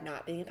my dad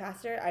not being a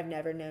pastor. I've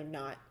never known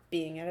not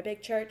being at a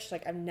big church.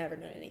 Like, I've never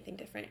known anything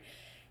different.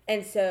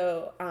 And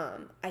so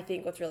I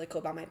think what's really cool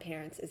about my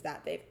parents is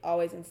that they've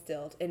always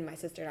instilled in my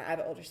sister, and I have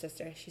an older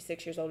sister. She's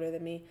 6 years older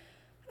than me.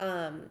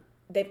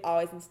 They've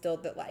always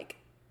instilled that, like,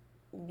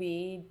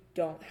 we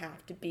don't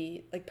have to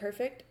be, like,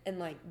 perfect. And,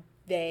 like,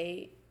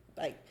 they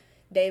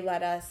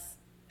let us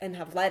and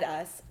have led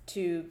us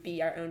to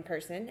be our own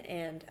person.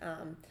 And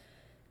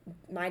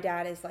my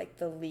dad is, like,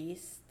 the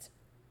least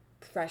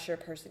pressure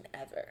person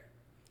ever.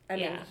 I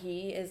mean,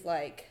 he is,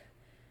 like,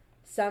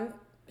 some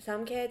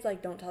kids,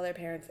 like, don't tell their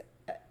parents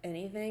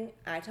anything.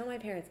 I tell my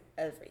parents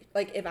everything.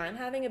 Like, if I'm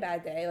having a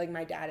bad day, like,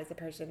 my dad is the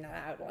person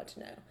that I would want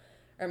to know,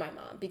 or my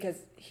mom,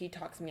 because he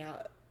talks me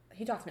out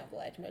the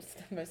ledge most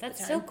of the time.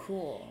 That's so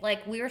cool.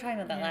 Like, we were talking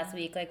about that last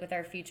week, like with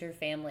our future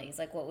families,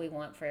 like what we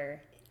want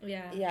for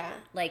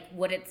like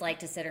what it's like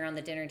to sit around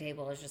the dinner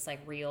table is just like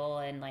real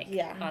and like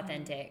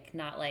authentic,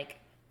 not like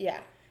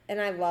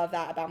and I love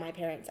that about my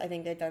parents. I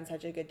think they've done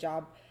such a good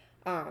job.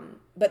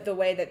 But the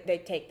way that they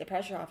take the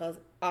pressure off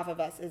of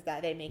us is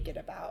that they make it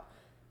about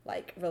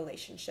like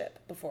relationship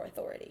before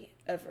authority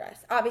over us.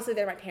 Obviously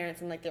they're my parents,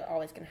 and like they're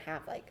always gonna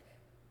have like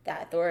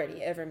that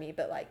authority over me,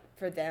 but like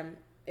for them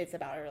it's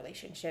about a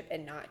relationship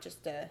and not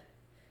just a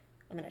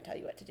I'm gonna tell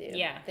you what to do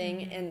thing.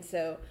 Mm-hmm. And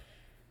so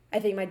I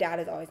think my dad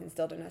has always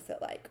instilled in us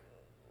that like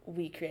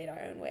we create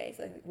our own ways,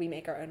 like we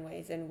make our own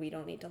ways, and we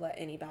don't need to let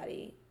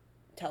anybody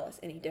tell us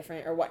any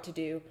different or what to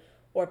do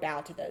or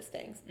bow to those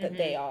things, that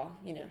they all,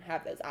 you know,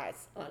 have those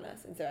eyes on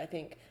us. And so I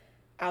think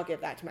I'll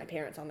give that to my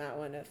parents on that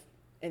one, of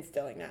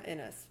instilling that in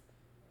us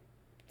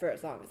for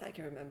as long as I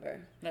can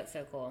remember. That's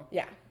so cool.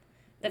 Yeah.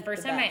 The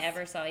first time I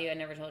ever saw you, I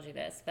never told you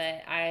this,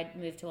 but I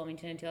moved to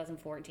Wilmington in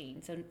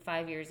 2014. So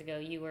 5 years ago,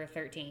 you were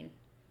 13.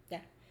 Yeah.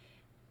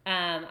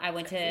 I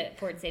went to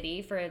Port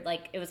City for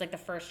like, it was like the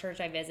first church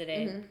I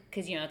visited,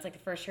 because you know it's like the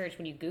first church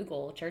when you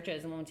Google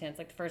churches in Wilmington, it's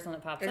like the first one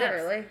that pops up. Is it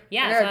really?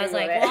 Yeah, so I was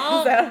like,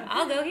 well,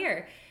 I'll go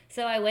here.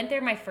 So I went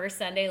there my first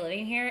Sunday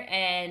living here,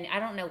 and I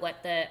don't know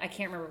I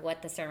can't remember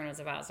what the sermon was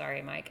about.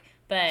 Sorry, Mike.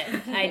 But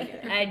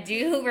I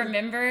do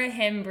remember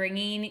him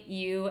bringing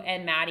you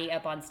and Maddie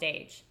up on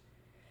stage.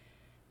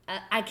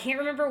 I can't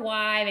remember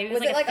why. Maybe it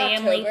was like a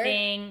family October?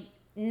 Thing.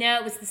 No,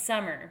 it was the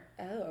summer.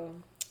 Oh.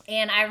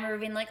 And I remember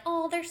being like,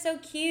 oh, they're so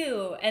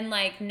cute. And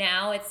like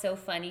now it's so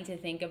funny to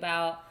think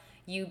about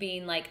you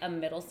being like a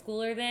middle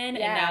schooler then,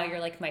 and now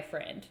you're like my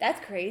friend.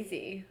 That's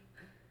crazy.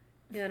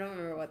 Yeah, I don't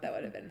remember what that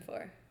would have been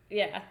for.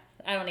 Yeah,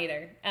 I don't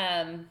either,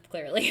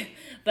 clearly.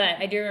 But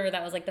I do remember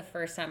that was like the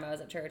first time I was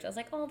at church. I was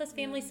like, oh, this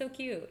family's so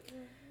cute.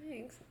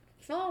 Thanks.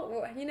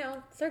 Small, you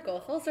know,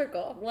 full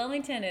circle.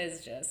 Wilmington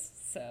is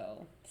just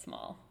so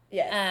small.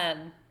 Yes.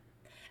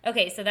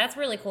 Okay, so that's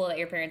really cool that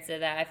your parents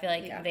did that. I feel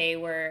like they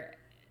were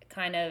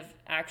kind of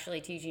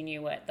actually teaching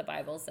you what the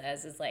Bible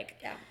says is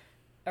like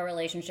a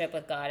relationship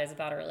with God is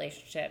about a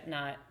relationship,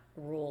 not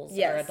rules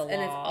or the law.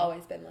 And it's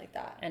always been like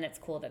that. And it's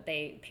cool that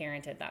they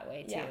parented that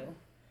way too.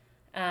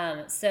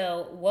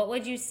 So what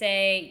would you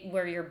say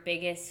were your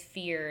biggest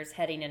fears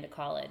heading into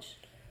college?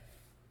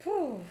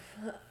 A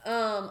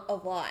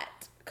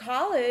lot.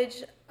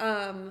 College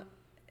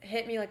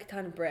hit me like a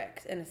ton of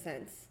bricks in a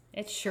sense.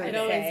 It sure It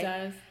always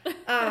does.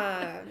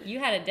 You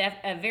had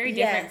a very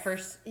different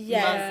first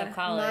month of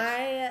college.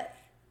 My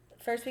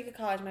first week of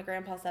college, my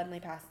grandpa suddenly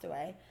passed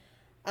away.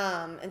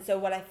 And so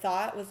what I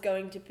thought was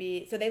going to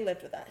be, so they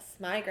lived with us.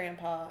 My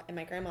grandpa and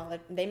my grandma,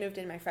 they moved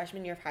in my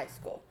freshman year of high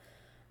school.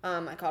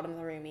 I called them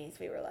the roomies.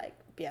 We were like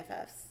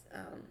BFFs.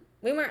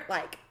 We weren't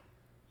like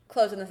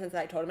close in the sense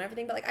that I told them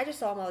everything, but like I just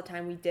saw them all the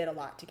time. We did a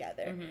lot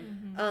together.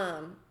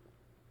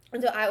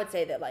 And so I would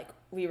say that like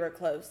we were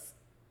close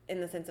in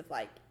the sense of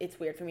like it's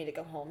weird for me to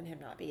go home and him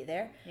not be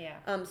there.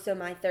 Yeah. So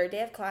my third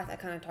day of class, I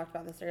kind of talked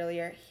about this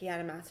earlier. He had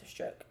a massive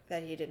stroke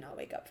that he did not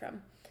wake up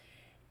from.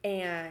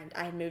 And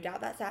I had moved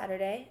out that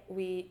Saturday.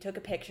 We took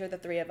a picture, the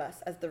three of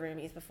us, as the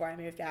roomies before I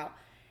moved out.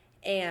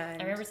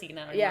 And I remember seeing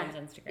that on your mom's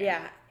Instagram.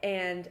 Yeah.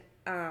 And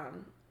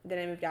then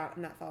I moved out,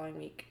 and that following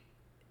week,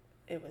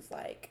 it was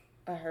like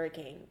a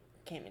hurricane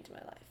came into my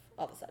life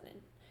all of a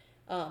sudden.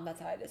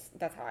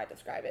 That's how I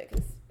describe it,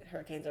 because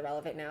hurricanes are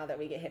relevant now that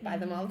we get hit by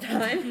them all the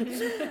time.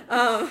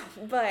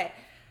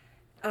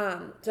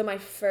 So my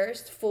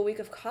first full week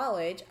of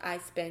college, I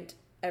spent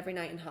every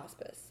night in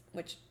hospice,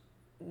 which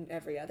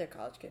every other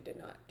college kid did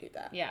not do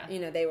that. Yeah. You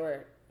know, they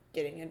were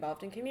getting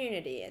involved in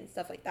community and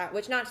stuff like that,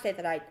 which not to say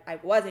that I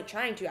wasn't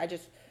trying to,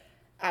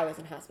 I was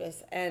in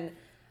hospice. And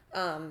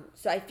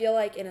so I feel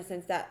like in a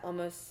sense that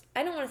almost,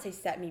 I don't want to say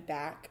set me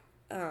back,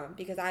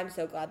 because I'm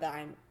so glad that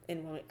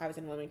I was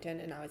in Wilmington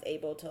and I was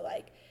able to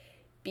like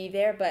be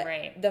there, but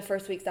the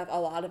first week stuff, a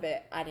lot of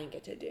it I didn't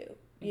get to do,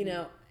 you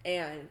know,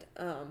 and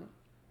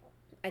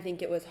I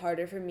think it was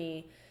harder for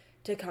me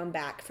to come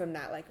back from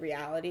that like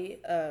reality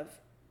of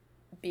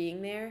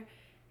being there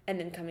and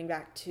then coming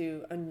back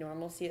to a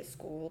normalcy at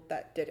school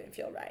that didn't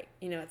feel right.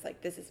 You know, it's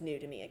like, this is new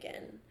to me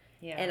again.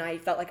 Yeah. And I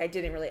felt like I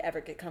didn't really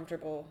ever get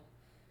comfortable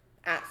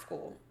at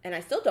school. And I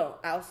still don't.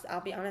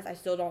 I'll be honest, I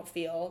still don't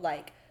feel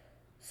like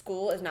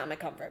school is not my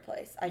comfort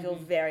place. I feel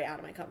very out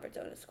of my comfort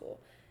zone at school.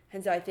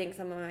 And so I think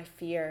some of my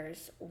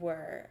fears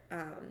were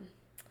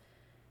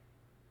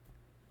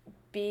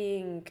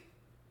being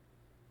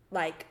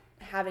like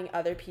having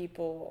other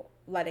people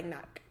letting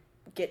that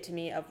get to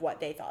me of what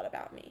they thought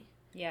about me.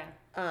 Yeah.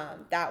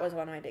 That was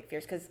one of my big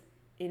fears, because,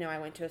 you know, I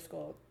went to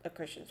a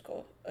Christian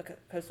school, a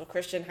coastal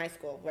Christian high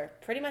school, where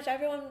pretty much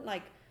everyone,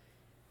 like,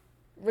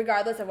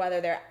 regardless of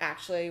whether they're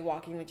actually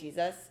walking with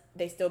Jesus,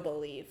 they still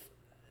believe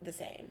the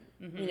same.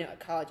 You know,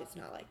 at college, it's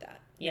not like that.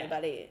 Yeah.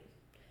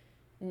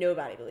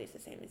 Nobody believes the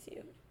same as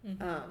you.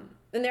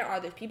 And there are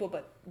those people,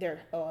 but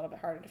they're a little bit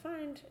harder to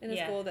find in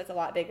a school that's a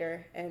lot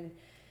bigger. And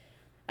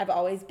I've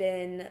always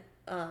been,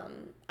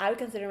 I would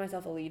consider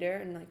myself a leader,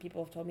 and like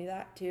people have told me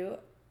that too.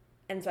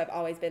 And so I've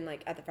always been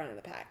like at the front of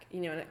the pack,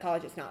 you know, and at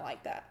college it's not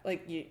like that.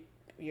 Like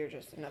you're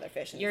just another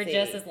fish in the sea.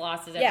 You're just as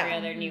lost as every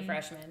other new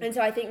freshman. And so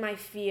I think my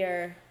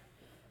fear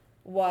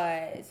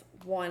was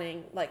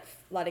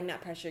letting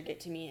that pressure get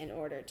to me in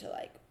order to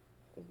like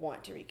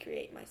want to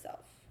recreate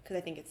myself. Because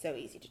I think it's so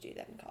easy to do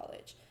that in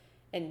college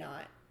and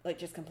not like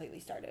just completely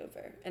start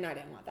over. And I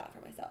didn't want that for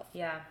myself.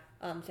 Yeah.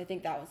 So I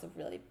think that was a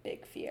really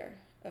big fear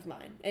of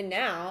mine. And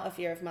now a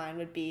fear of mine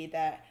would be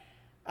that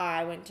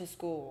I went to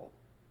school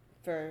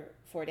for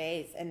 4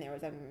 days and there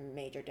was a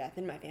major death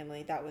in my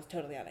family that was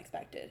totally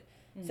unexpected.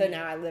 So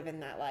now I live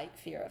in that like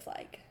fear of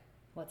like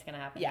what's gonna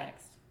happen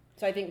next.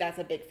 So I think that's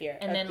a big fear.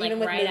 And then like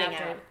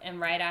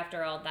right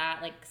after all that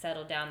like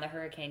settled down, the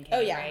hurricane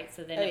came, right?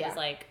 So then it was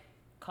like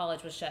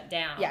college was shut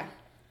down. Yeah.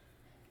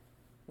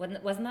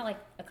 Wasn't that like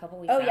a couple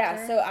weeks after?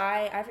 Yeah, so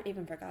I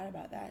even forgot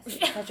about that.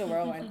 It's such a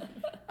whirlwind.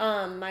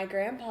 My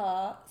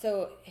grandpa,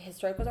 so his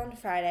stroke was on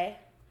Friday.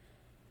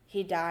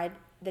 He died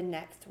the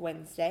next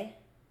Wednesday.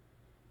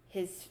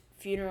 His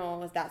funeral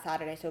was that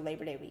Saturday, so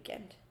Labor Day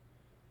weekend.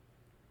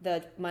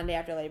 The Monday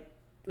after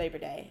Labor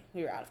Day,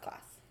 we were out of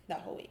class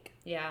that whole week.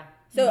 Yeah.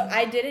 So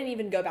I didn't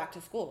even go back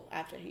to school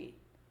after he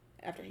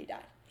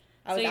died.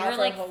 I was so you out were for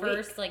like a whole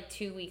first week. like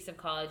 2 weeks of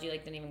college, you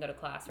like didn't even go to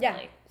class. Yeah.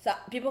 Really. So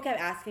people kept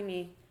asking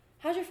me,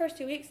 how's your first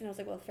 2 weeks? And I was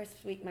like, well, the first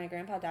week my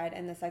grandpa died,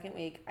 and the second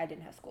week I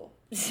didn't have school.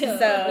 So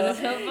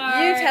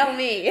far. You tell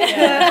me.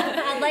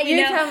 Yeah. I'll let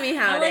you know. Tell me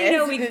how I'll it let is. you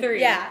know week 3.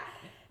 Yeah.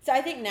 So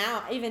I think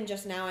now, even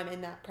just now, I'm in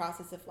that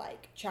process of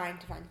like trying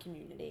to find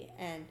community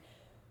and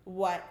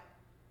what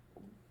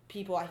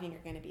people I think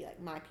are going to be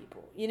like my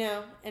people, you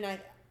know? And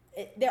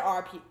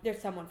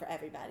there's someone for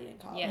everybody in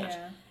college.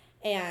 Yeah.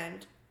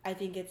 And I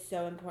think it's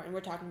so important.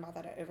 We're talking about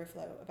that at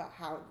Overflow, about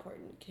how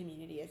important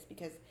community is,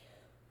 because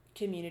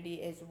community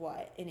is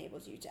what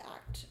enables you to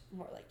act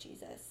more like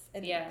Jesus.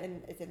 And,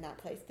 and it's in that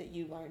place that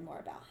you learn more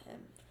about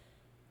him.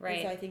 Right.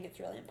 And so I think it's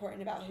really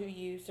important about who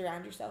you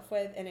surround yourself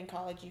with. And in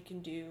college, you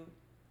can do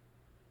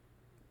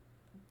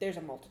there's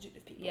a multitude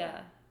of people.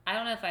 Yeah. I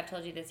don't know if I've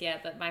told you this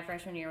yet, but my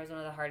freshman year was one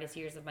of the hardest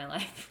years of my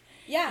life.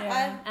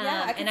 Yeah,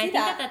 I can and I see think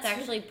that. that's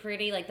actually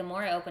pretty, like, the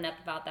more I open up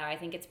about that, I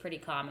think it's pretty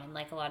common.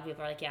 Like, a lot of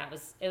people are like, yeah,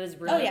 it was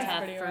really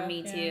tough for rough,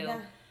 me, too. Yeah.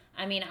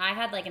 I mean, I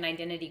had, like, an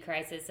identity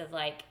crisis of,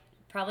 like,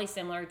 probably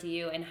similar to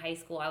you. In high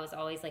school, I was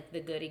always, like,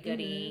 the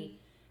goody-goody,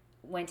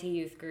 went to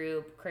youth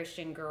group,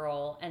 Christian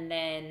girl, and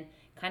then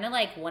kind of,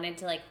 like, wanted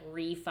to, like,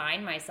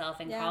 refine myself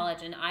in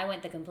college. And I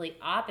went the complete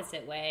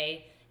opposite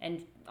way.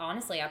 And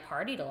honestly, I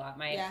partied a lot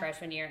my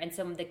freshman year. And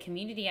so the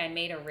community I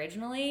made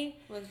originally,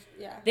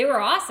 they were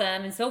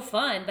awesome and so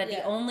fun. But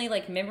the only,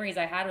 like, memories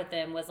I had with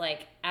them was,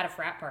 like, at a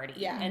frat party.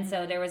 Yeah. And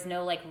so there was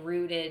no, like,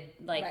 rooted,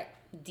 like,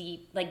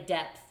 deep, like,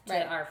 depth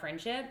to our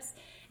friendships.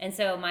 And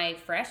so my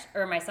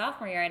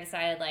sophomore year, I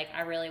decided, like,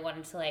 I really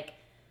wanted to, like,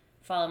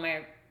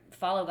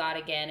 follow God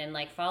again and,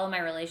 like, follow my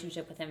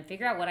relationship with him,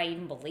 figure out what I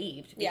even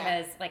believed,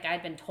 because like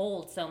I'd been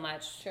told so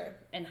much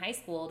in high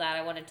school that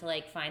I wanted to,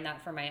 like, find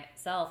that for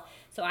myself.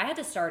 So I had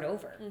to start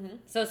over.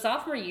 So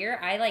sophomore year,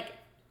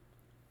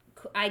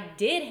 I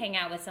did hang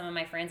out with some of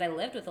my friends. I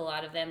lived with a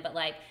lot of them, but,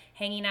 like,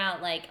 hanging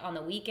out, like, on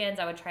the weekends,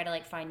 I would try to,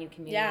 like, find new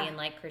community in,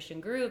 like, Christian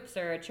groups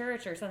or a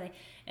church or something.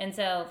 And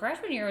so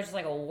freshman year was just,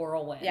 like, a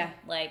whirlwind. Yeah.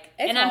 Like,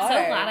 and I'm so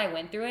glad I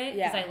went through it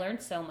because I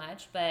learned so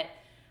much. But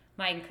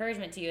my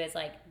encouragement to you is,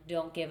 like,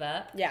 don't give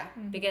up. Yeah.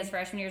 Because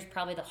freshman year is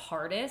probably the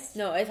hardest.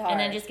 No, it's hard. And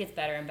then it just gets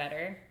better and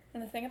better.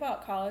 And the thing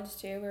about college,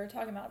 too, we were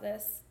talking about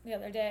this the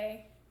other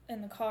day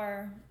in the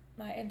car.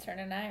 My intern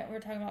and I, we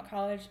were talking about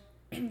college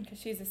because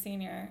she's a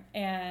senior.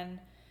 And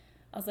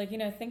I was like, you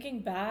know,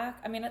 thinking back,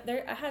 I mean,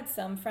 I had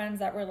some friends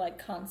that were,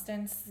 like,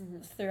 constants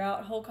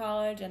throughout whole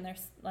college. And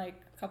there's, like,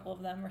 a couple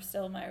of them were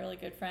still my really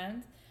good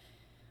friends.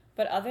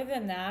 But other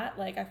than that,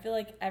 like, I feel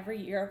like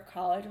every year of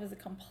college was a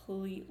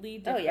completely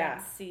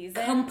different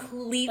season.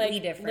 Completely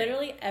different.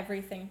 Literally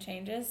everything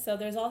changes. So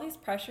there's all these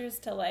pressures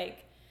to,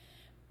 like,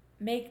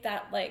 make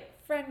that,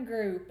 like, friend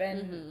group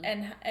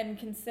and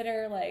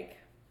consider, like,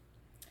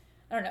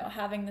 I don't know,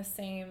 having the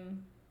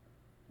same,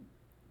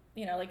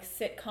 you know, like,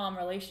 sitcom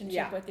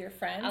relationship with your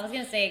friends. I was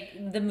going to say,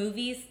 the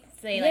movies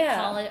say, like,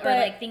 college, or,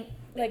 like, think,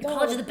 like,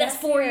 college is the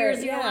best 4 years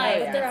of your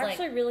life. But they're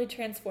actually really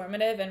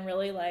transformative and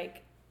really,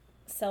 like,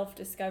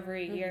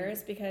 self-discovery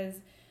years, because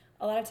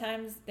a lot of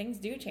times things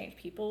do change.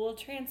 People will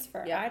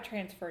transfer. I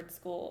transferred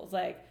schools.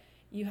 Like,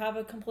 you have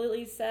a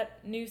completely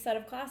new set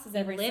of classes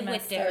every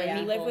semester.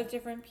 You live with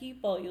different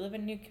people. You live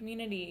in new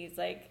communities.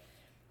 Like,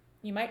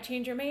 you might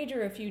change your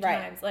major a few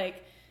times.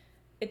 Like,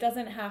 it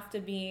doesn't have to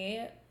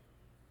be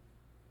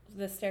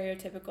the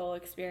stereotypical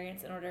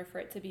experience in order for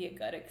it to be a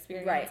good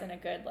experience and a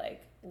good,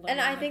 like,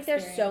 and I think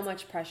there's so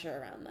much pressure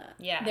around that.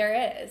 Yeah.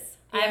 There is.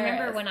 I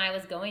remember when I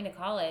was going to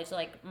college,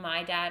 like,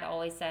 my dad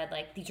always said,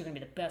 like, these are going to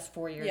be the best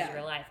 4 years of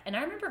your life. And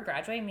I remember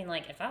graduating being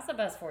like, if that's the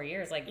best 4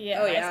 years, like,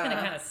 life's going to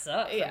kind of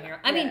suck from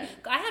here. I mean,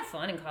 I had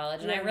fun in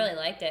college, and I really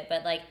liked it.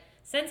 But, like,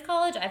 since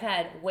college, I've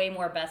had way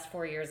more best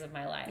 4 years of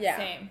my life. Yeah.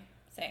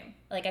 Same.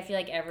 Like, I feel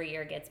like every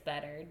year gets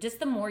better. Just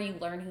the more you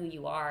learn who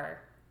you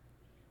are.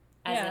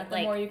 The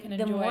more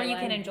you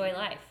can enjoy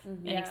life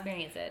and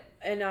experience it.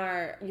 You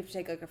have to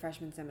take, like, a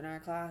freshman seminar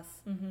class,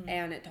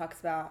 and it talks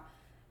about,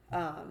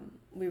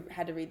 we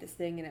had to read this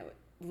thing, and it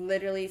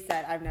literally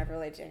said, I've never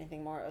related to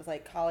anything more. It was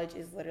like, college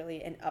is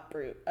literally an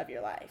uproot of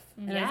your life.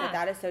 And I was like,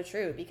 that is so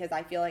true, because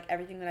I feel like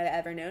everything that I've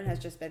ever known has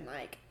just been,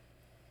 like,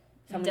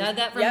 dug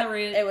up from the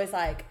root. It was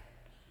like,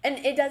 and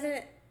it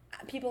doesn't,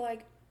 people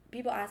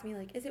ask me,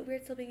 like, is it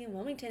weird still being in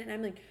Wilmington? And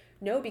I'm like,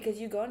 no, because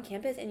you go on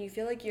campus and you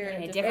feel like you're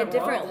in a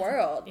different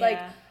world. Yeah. Like,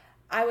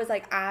 I was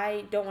like,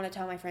 I don't want to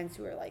tell my friends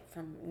who are, like,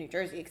 from New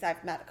Jersey, because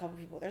I've met a couple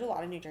people. There's a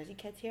lot of New Jersey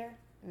kids here.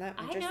 Isn't that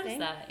interesting? I noticed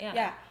that,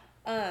 Yeah.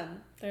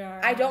 There are.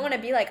 I don't want to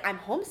be like, I'm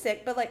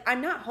homesick, but, like, I'm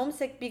not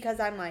homesick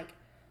because I'm, like,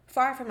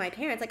 far from my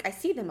parents. Like, I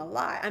see them a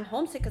lot. I'm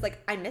homesick because,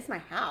 like, I miss my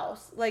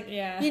house. Like,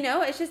 you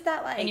know, it's just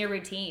that, like, in your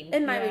routine.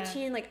 In my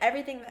routine, like,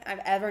 everything that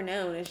I've ever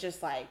known is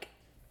just, like,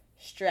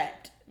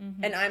 stripped.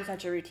 And I'm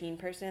such a routine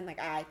person. Like,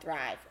 I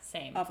thrive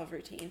off of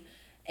routine.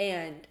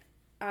 And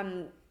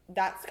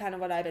that's kind of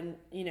what I've been,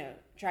 you know,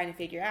 trying to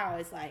figure out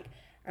is, like,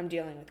 I'm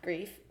dealing with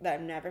grief that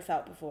I've never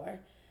felt before.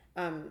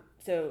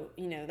 So,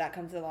 you know, that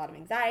comes with a lot of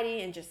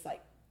anxiety and just,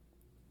 like,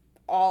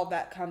 all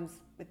that comes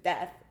with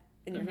death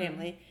in your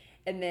family.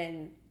 And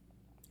then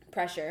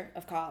pressure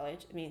of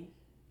college. I mean,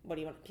 what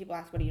do you want? People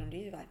ask, what do you want to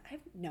do? You're like, I have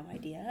no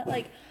idea.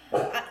 Like,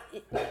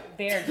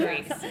 Bear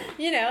grief.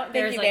 You know,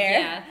 There's, like, Bear.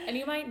 Yeah. And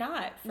you might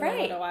not for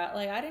a little while.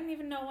 Like, I didn't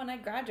even know when I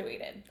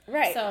graduated.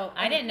 Right. So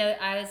I didn't know,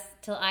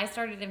 till I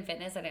started in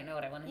fitness, I didn't know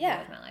what I wanted to do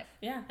with my life.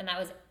 Yeah. And that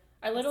was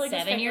I literally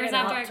 7 years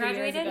after I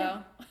graduated.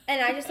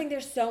 And I just think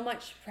there's so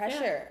much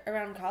pressure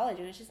around college,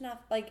 and it's just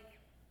not, like,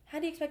 how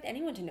do you expect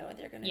anyone to know what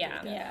they're going to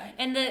do? Yeah.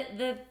 And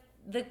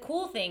the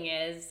cool thing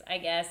is, I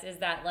guess, is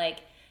that, like,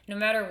 no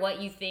matter what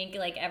you think,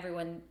 like,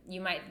 everyone, you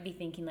might be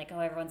thinking, like, oh,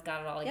 everyone's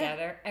got it all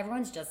together.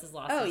 Everyone's just as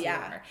lost as you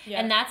are. Yeah.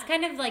 And that's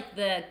kind of, like,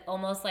 the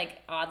almost,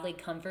 like, oddly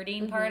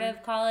comforting part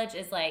of college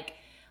is, like,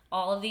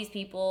 all of these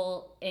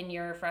people in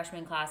your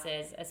freshman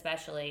classes,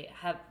 especially,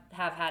 have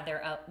had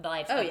their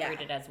lives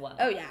uprooted as well.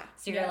 Oh yeah.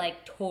 So you're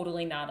like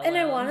totally not alone. And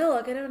I want to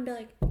look at him and be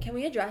like, can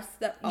we address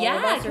that? All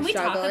of us can are we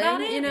struggling? talk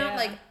about it? You know,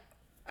 like,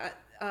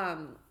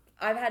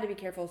 I've had to be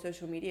careful of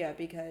social media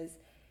because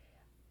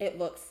it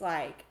looks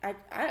like I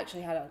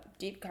actually had a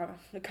deep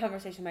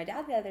conversation with my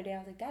dad the other day. I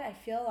was like, Dad, I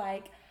feel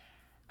like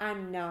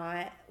I'm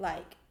not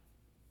like.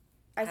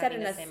 I said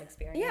in the same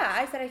experience. Yeah,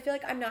 I said I feel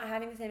like I'm not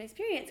having the same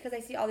experience because I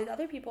see all these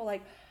other people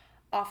like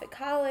off at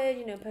college,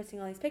 you know, posting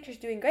all these pictures,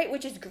 doing great,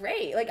 which is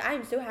great. Like,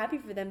 I'm so happy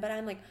for them, but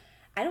I'm like,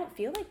 I don't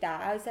feel like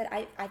that. I said,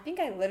 I think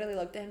I literally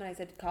looked at him and I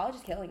said, college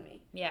is killing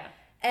me. Yeah.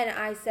 And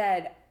I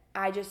said,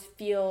 I just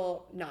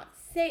feel not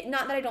safe.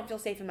 Not that I don't feel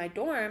safe in my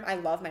dorm. I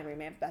love my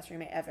roommate. I have the best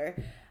roommate ever.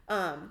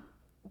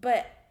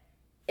 But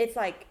it's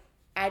like,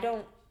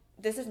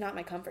 this is not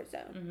my comfort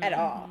zone at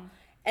all.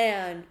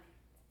 And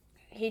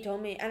he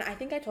told me, and I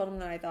think I told him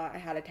that I thought I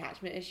had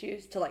attachment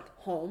issues to like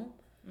home.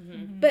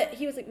 But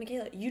he was like,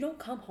 Michaela, you don't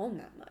come home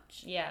that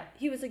much. Yeah.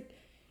 He was like,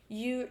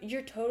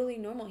 you're totally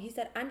normal. He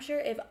said, I'm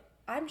sure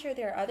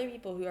there are other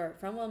people who are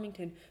from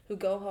Wilmington who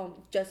go home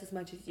just as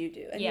much as you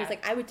do. And he was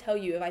like, I would tell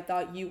you if I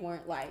thought you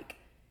weren't like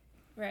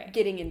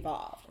getting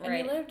involved. And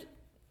you lived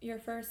your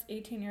first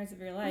 18 years of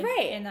your life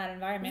in that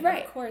environment.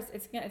 Right. Of course,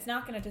 it's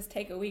not going to just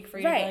take a week for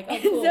you to be like, oh,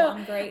 cool, so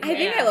I'm great. I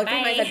think I looked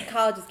at him and I said,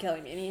 college is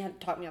killing me. And he had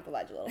to talk me off the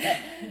ledge a little bit.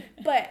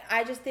 But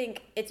I just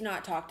think it's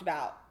not talked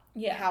about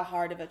how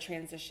hard of a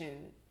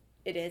transition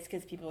it is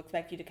because people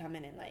expect you to come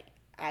in and like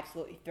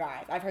absolutely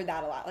thrive. I've heard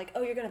that a lot. Like,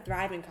 oh, you're going to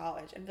thrive in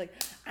college. And like,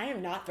 I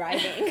am not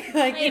thriving.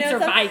 Like, you know,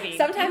 surviving.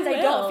 Sometimes I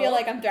don't feel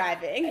like I'm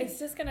thriving. It's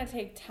just going to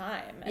take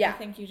time. And I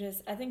think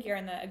you're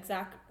in the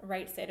exact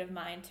right state of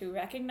mind to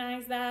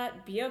recognize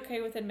that, be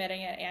okay with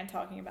admitting it and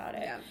talking about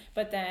it. Yeah.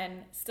 But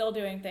then still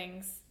doing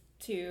things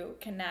to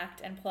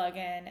connect and plug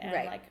in and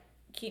like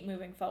keep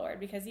moving forward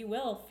because you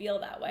will feel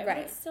that way. But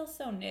it's still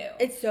so new.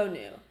 It's so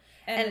new.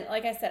 And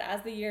like I said,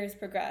 as the years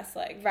progress,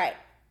 like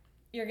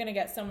you're going to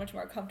get so much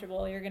more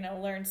comfortable. You're going to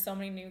learn so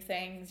many new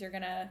things. You're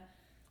going to...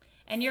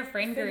 And your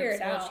friend groups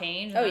will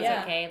change. And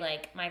that's okay.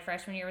 Like, my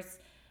freshman year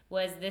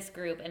was this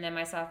group. And then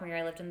my sophomore year,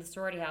 I lived in the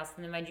sorority house.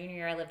 And then my junior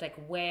year, I lived, like,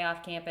 way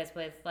off campus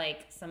with,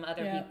 like, some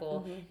other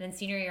people. And then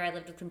senior year, I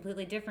lived with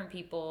completely different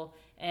people.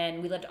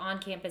 And we lived on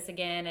campus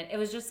again. And it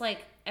was just,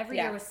 like, every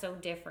year was so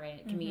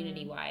different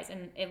community-wise.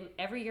 And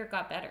every year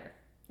got better.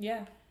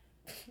 Yeah.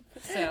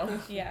 So...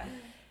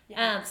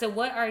 so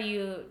what are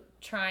you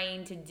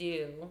trying to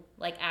do,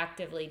 like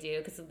actively do?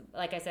 Because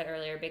like I said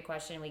earlier, a big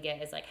question we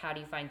get is like, how do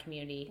you find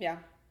community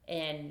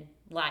in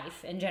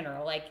life in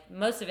general? Like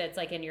most of it's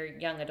like in your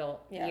young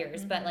adult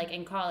years, but like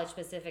in college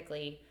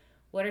specifically,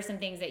 what are some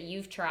things that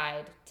you've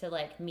tried to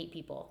like meet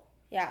people?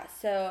 Yeah,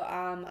 so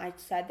I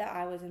said that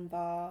I was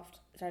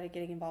started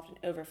getting involved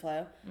in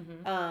Overflow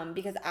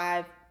because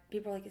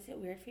people are like, is it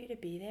weird for you to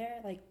be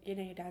there? Like, you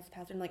know, your dad's a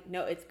pastor. I'm like,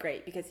 no, it's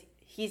great because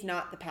he's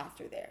not the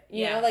pastor there.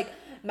 You know, like,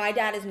 my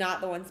dad is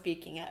not the one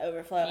speaking at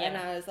Overflow. And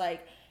I was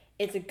like,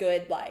 it's a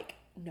good, like,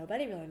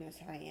 nobody really knows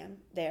who I am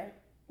there,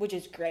 which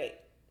is great.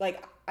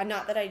 Like, I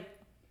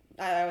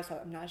always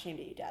thought, I'm not ashamed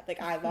of you, Dad.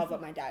 Like, I love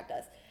what my dad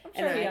does. I'm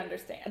sure he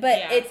understands. But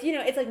it's, you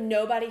know, it's like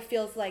nobody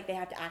feels like they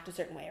have to act a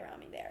certain way around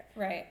me there.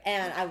 Right.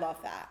 And I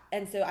love that.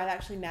 And so I've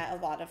actually met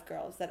a lot of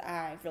girls that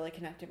I've really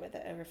connected with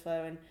at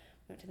Overflow and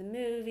went to the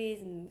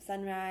movies and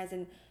Sunrise.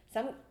 And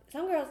some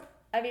girls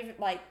I've even,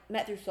 like,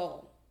 met through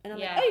Soul. And I'm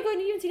like, oh, you're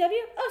going to UNCW?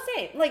 Oh,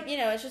 same. Like, you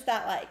know, it's just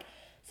that, like,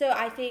 so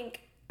I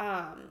think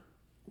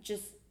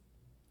just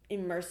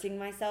immersing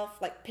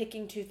myself, like,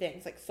 picking two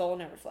things, like Soul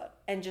and Overflow,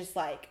 and just,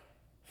 like,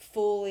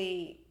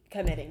 fully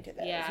committing to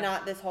this. Yeah.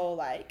 Not this whole,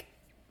 like,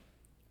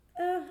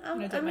 I'm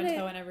dip my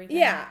toe in everything.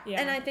 Yeah.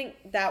 And I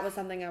think that was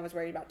something I was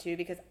worried about, too,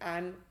 because I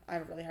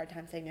have a really hard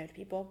time saying no to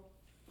people.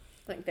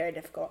 Like, very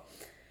difficult.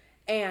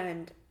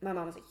 And my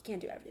mom was like, you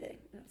can't do everything.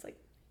 And I was like,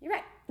 you're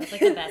right. That's,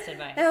 like, the best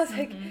advice. And I was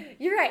like,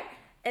 you're right.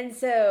 And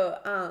so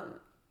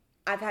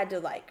I've had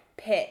to, like,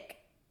 pick,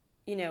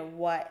 you know,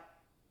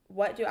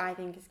 what do I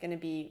think is going to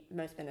be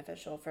most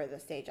beneficial for the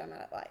stage I'm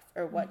at life?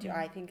 Or what do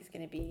I think is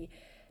going to be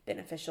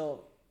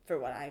beneficial for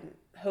what I'm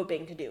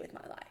hoping to do with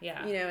my life?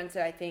 Yeah. You know, and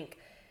so I think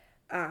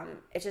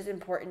it's just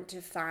important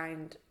to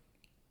find,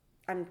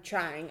 I'm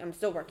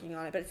still working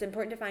on it, but it's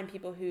important to find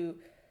people who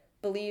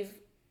believe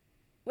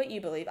what you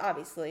believe,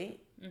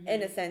 obviously,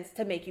 in a sense,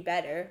 to make you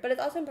better. But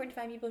it's also important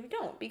to find people who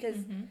don't, because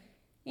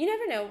you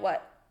never know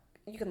what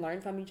you can learn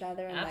from each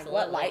other and like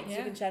what lights you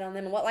can shed on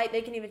them and what light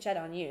they can even shed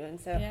on you.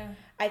 And so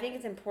I think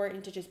it's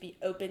important to just be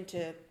open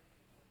to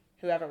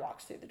whoever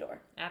walks through the door.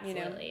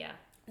 Absolutely, you know?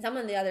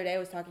 Someone the other day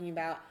was talking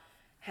about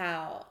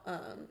how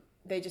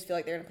they just feel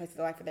like they're in a place of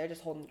their life where they're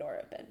just holding the door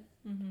open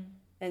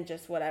and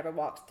just whatever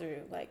walks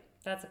through. Like,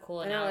 that's a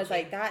cool analogy. And I was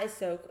like, that is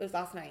so. It was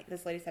last night.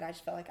 This lady said I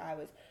just felt like I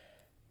was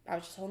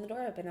just holding the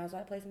door open. I was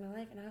at a place in my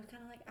life, and I was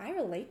kind of like, I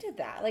relate to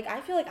that. Like,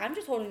 I feel like I'm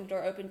just holding the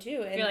door open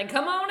too. And you're like,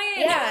 come on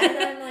in. Yeah, and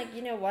then I'm like,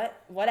 you know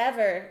what?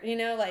 Whatever. You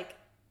know, like,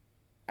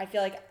 I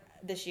feel like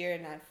this year,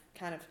 and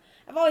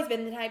I've always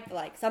been the type that,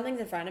 like, something's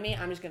in front of me,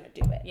 I'm just gonna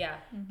do it. Yeah.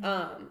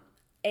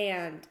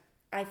 And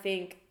I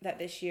think that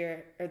this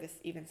year, or this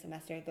even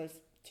semester, those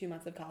 2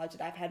 months of college,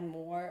 that I've had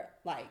more,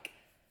 like,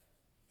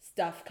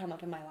 stuff come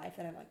up in my life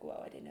that I'm like,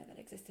 whoa, I didn't know that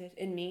existed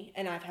in me.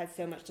 And I've had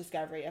so much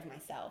discovery of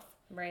myself.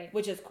 Right.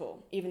 Which is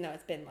cool, even though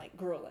it's been, like,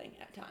 grueling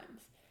at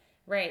times.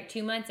 Right.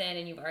 2 months in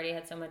and you've already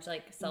had so much,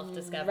 like,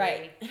 self-discovery.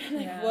 Right.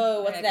 Yeah.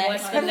 Whoa, what's Like, next?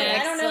 what's the next?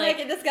 I don't know Like, if I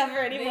can discover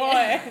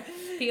anymore.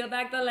 Peel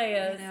back the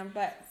layers.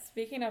 But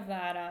Speaking of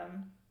that,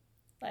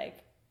 like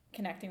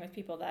connecting with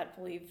people that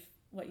believe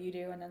what you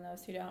do and then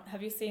those who don't.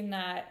 Have you seen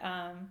that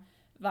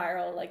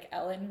viral like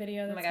Ellen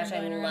video that's my gosh,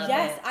 been going I around? love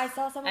yes, it. I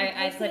saw someone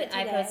I posted it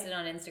today. posted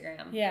on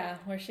Instagram. Yeah,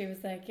 where she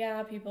was like,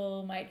 yeah,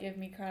 people might give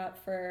me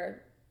crap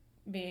for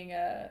being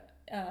a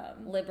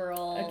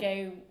Liberal,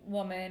 gay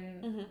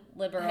woman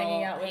liberal,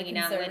 hanging out with a with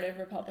conservative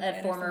Republican a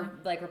or former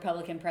something. like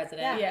Republican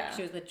president. Yeah.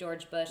 She was with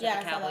George Bush Yeah, at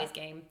I the saw Cowboys that.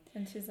 game.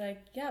 And she's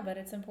like, yeah, but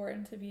it's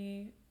important to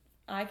be.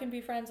 I can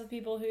be friends with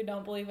people who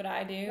don't believe what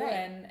I do, Right.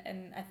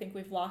 and I think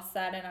we've lost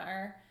that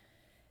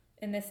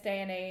in this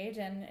day and age,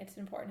 and it's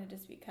important to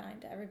just be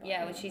kind to everybody.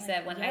 Yeah, what she Like,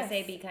 said, when I yes.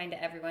 say be kind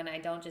to everyone, I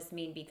don't just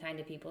mean be kind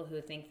to people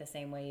who think the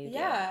same way you do.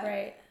 Yeah.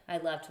 right. I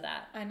loved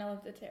that. I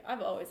loved it too.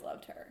 I've always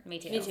loved her. Me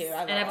too. Me too.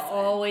 I And I've love it.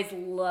 always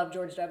loved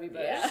George W.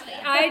 Bush. Yeah.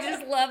 I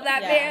just love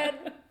that Yeah.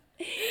 man.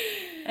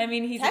 I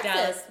mean, he's Texas. a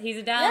Dallas. He's a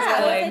Yeah, Dallas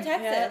I boy. would say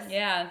Texas.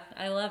 Yeah,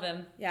 I love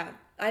him. Yeah,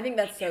 I think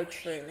that's so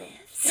true.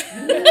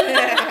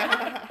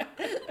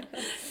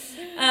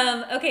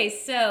 Okay,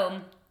 so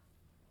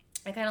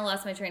I kind of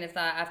lost my train of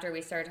thought after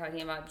we started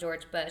talking about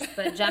George Bush,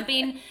 but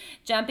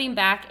jumping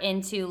back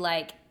into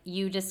like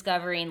you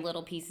discovering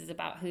little pieces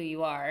about who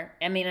you are.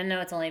 I mean, I know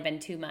it's only been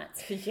 2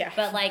 months. Yeah.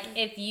 But like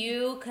if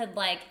you could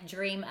like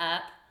dream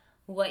up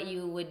what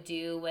you would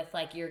do with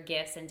like your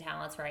gifts and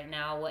talents right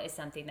now, what is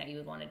something that you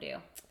would want to do?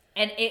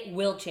 And it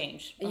will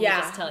change. Let me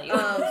just tell you.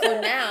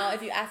 So now,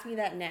 if you ask me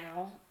that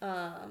now,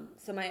 I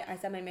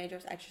said my major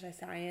is exercise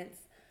science,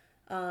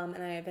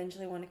 and I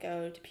eventually want to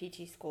go to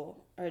PT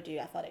school or do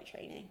athletic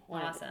training.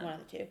 One of the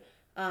two.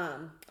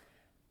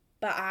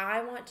 But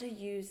I want to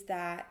use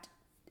that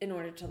in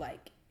order to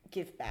like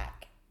give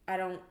back. I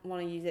don't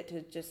want to use it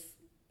to just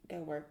go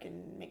work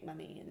and make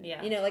money. And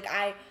Yeah. you know, like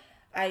I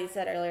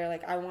said earlier,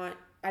 like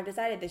I've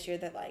decided this year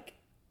that like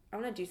I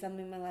want to do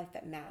something in my life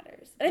that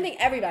matters. And I think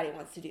everybody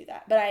wants to do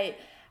that. But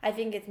I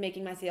think it's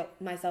making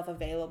myself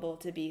available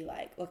to be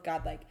like, look,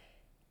 God, like,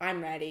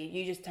 I'm ready.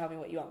 You just tell me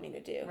what you want me to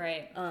do.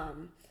 Right.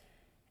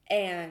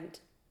 And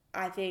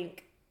I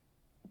think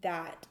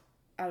that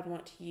I would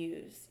want to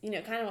use, you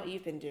know, kind of what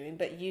you've been doing,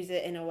 but use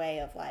it in a way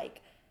of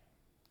like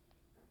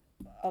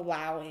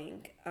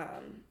allowing,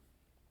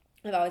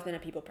 I've always been a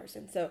people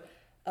person. So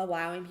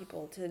allowing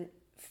people to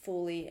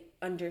fully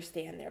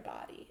understand their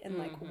body and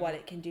like what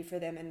it can do for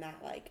them, and that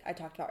like I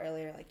talked about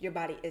earlier, like your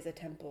body is a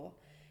temple,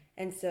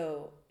 and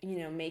so you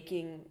know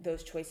making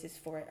those choices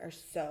for it are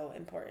so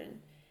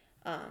important.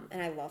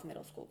 And I love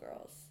middle school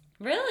girls.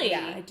 Really?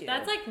 Yeah, I do.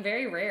 That's like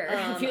very rare.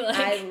 I feel like.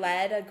 I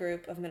led a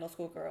group of middle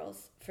school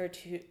girls for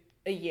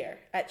a year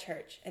at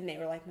church, and they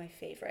were like my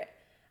favorite.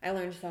 I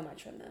learned so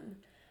much from them.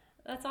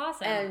 That's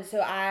awesome. And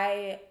so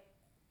I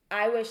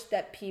wish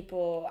that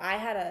people, I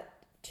had a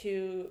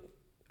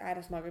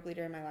small group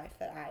leader in my life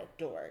that I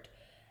adored,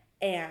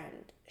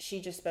 and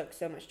she just spoke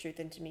so much truth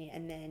into me.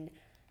 And then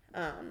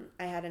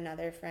I had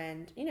another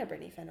friend, you know,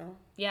 Brittany Fennell.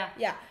 Yeah.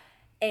 Yeah.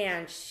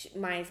 And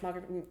my small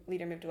group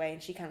leader moved away,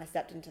 and she kind of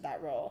stepped into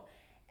that role.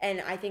 And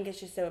I think it's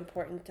just so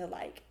important to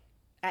like,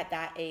 at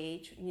that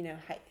age, you know,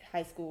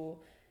 high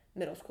school,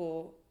 middle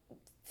school,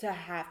 to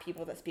have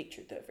people that speak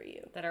truth over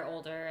you. That are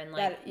older and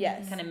like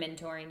yes. kind of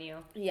mentoring you.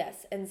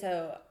 Yes. And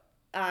so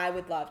I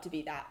would love to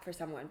be that for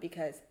someone,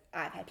 because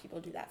I've had people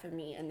do that for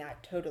me, and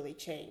that totally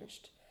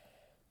changed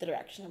the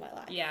direction of my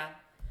life. Yeah.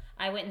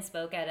 I went and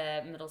spoke at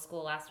a middle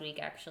school last week,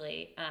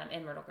 actually,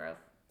 in Myrtle Grove.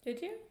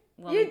 Did you?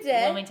 You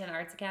did? Wilmington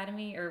Arts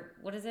Academy, or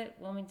what is it?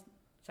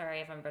 Sorry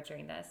if I'm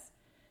butchering this.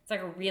 It's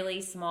like a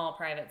really small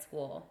private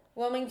school.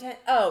 Wilmington.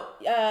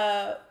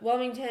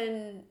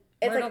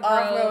 It's Myrtle like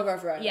off Grove. Myrtle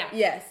Grove Road. Yeah.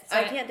 Yes. So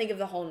I can't think of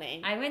the whole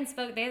name. I went and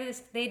spoke.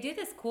 They do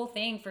this cool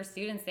thing for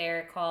students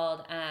there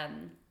called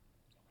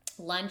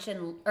Learn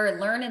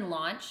and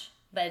Launch,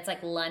 but it's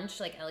like lunch,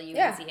 like LUNCA.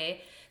 Yeah.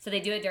 So they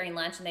do it during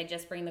lunch, and they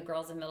just bring the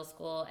girls in middle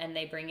school, and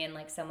they bring in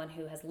like someone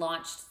who has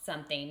launched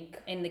something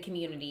in the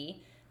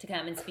community to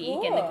come and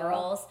speak, and the Cool.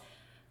 girls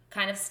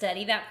kind of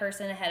study that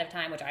person ahead of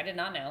time, which I did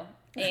not know.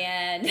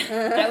 And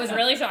I was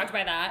really shocked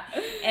by that.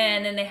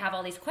 And then they have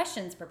all these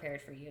questions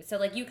prepared for you. So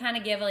like you kind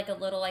of give like a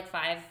little like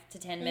 5 to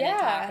 10 minute Yeah.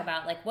 talk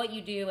about like what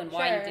you do and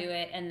why you do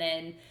it. And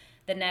then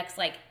the next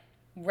like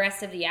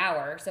rest of the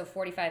hour, so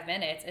 45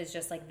 minutes, is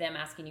just like them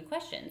asking you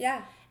questions.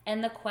 Yeah.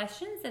 And the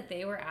questions that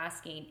they were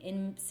asking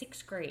in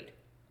 6th grade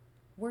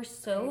were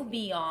so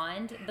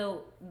beyond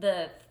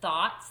the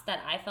thoughts that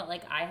I felt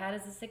like I had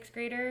as a 6th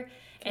grader.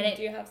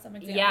 Do you have some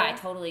examples? Yeah, I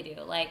totally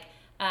do. Like,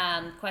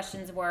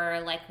 questions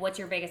were like, what's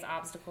your biggest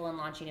obstacle in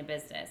launching a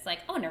business? Like,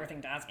 I would never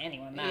think to ask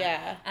anyone that.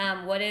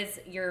 Yeah. What is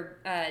your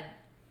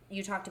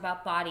you talked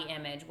about body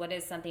image. What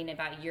is something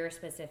about your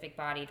specific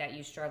body that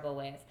you struggle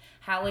with?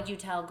 How would you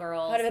tell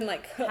girls? I'd have been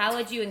like, how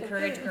would you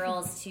encourage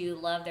girls to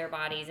love their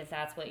bodies if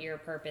that's what your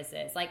purpose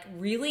is? Like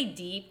really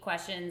deep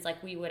questions,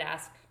 like we would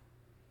ask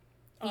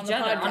each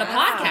other on a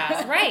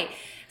podcast, right?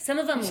 Some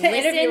of them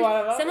listened.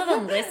 Some of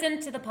them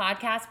listened to the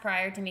podcast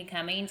prior to me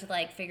coming to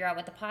like figure out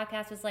what the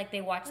podcast was like.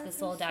 They watched the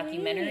Soul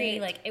documentary.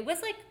 Like it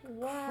was like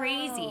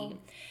crazy.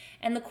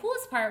 And the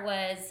coolest part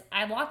was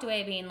I walked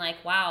away being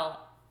like, wow,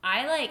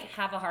 I like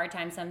have a hard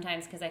time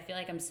sometimes because I feel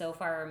like I'm so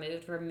far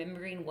removed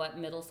remembering what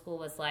middle school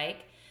was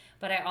like.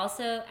 But I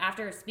also,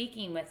 after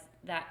speaking with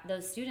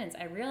those students,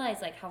 I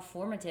realized like how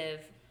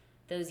formative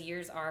those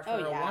years are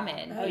for a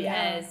woman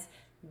because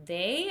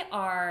they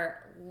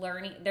are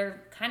learning.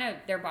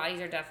 Their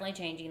bodies are definitely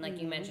changing, like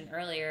you mentioned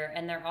earlier,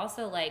 and they're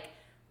also like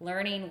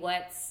learning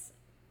what's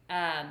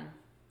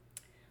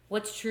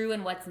true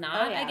and what's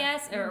not, I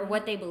guess, or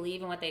what they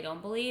believe and what they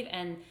don't believe.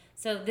 And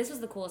so this was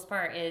the coolest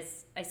part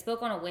is I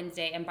spoke on a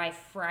Wednesday, and by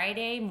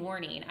Friday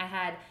morning, I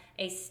had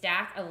a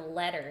stack of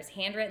letters,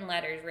 handwritten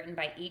letters written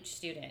by each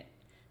student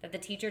that the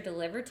teacher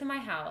delivered to my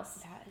house.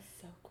 That is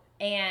so cool.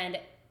 And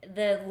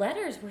the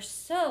letters were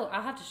so,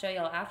 I'll have to show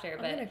y'all after,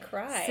 but I'm gonna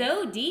cry.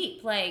 So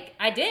deep. Like,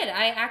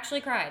 I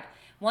actually cried.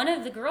 One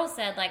of the girls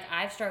said, like,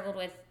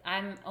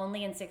 I'm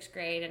only in 6th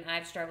grade and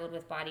I've struggled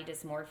with body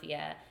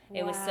dysmorphia.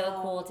 It was so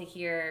cool to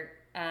hear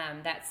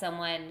that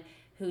someone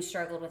who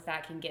struggled with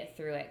that can get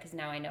through it because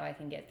now I know I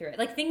can get through it.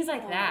 Like, things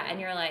like that. And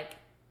you're like...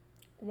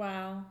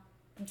 Wow.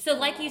 So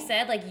like you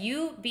said, like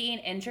you being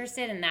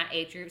interested in that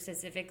age group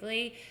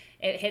specifically,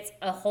 it hits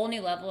a whole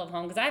new level of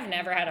home because I've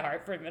never had a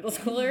heart for middle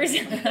schoolers.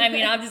 I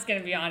mean, I'm just going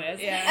to be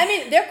honest. Yeah. I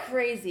mean, they're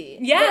crazy.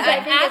 Yeah,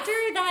 but after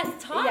that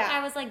talk,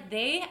 I was like,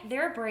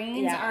 their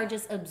brains are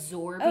just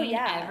absorbing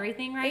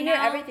everything right now. They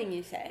hear everything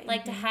you say.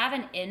 Like to have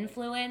an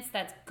influence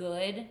that's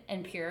good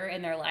and pure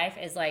in their life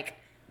is like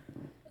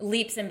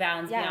leaps and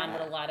bounds beyond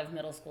what a lot of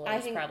middle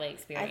schoolers probably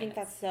experience. I think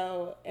that's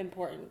so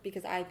important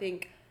because I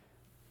think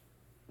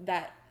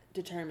that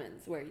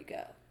determines where you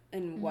go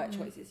and what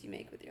choices you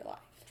make with your life.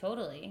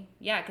 Totally.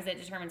 Yeah, because it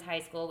determines high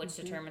school, which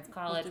determines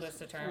college, which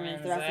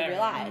determines the rest of your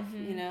life,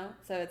 you know?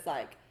 So it's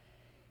like,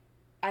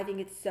 I think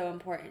it's so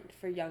important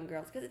for young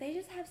girls because they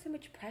just have so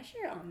much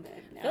pressure on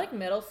them now. I feel like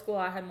middle school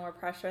I had more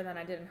pressure than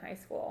I did in high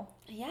school.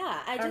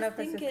 Yeah, I don't know if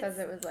it's because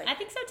it was like... I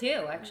think so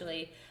too,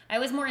 actually. I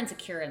was more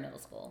insecure in middle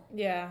school.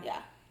 Yeah.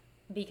 Yeah.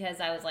 Because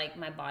I was like,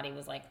 my body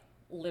was like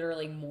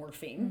literally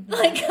morphing.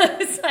 Like I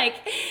was like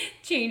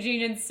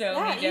changing in so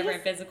many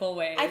different physical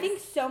ways. I think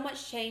so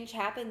much change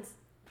happens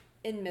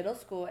in middle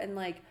school, and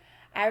like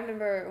I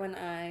remember when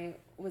I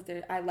was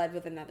there, I led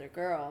with another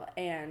girl,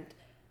 and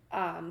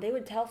they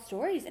would tell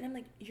stories, and I'm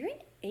like, you're in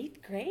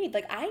 8th grade.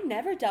 Like I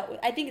never dealt with.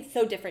 I think it's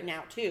so different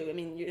now too. I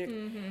mean, you're,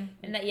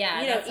 and that, you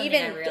know,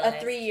 even a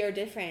 3-year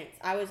difference.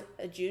 I was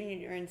a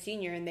junior and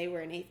senior, and they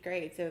were in 8th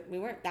grade, so we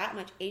weren't that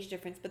much age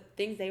difference. But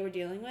the things they were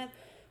dealing with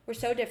were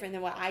so different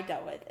than what I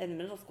dealt with in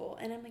middle school.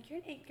 And I'm like, you're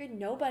in 8th grade.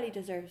 Nobody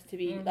deserves to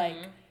be like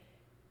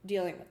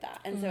dealing with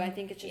that. And so I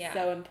think it's just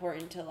so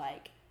important to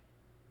like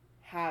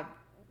have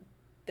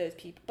those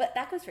people. But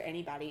that goes for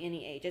anybody,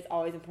 any age. It's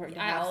always important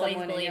to have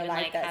someone in your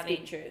life that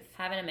speaks truth.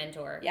 Having a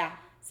mentor. Yeah.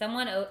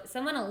 Someone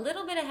a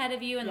little bit ahead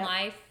of you in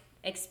life,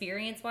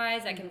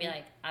 experience-wise, that can be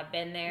like, I've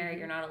been there,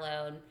 you're not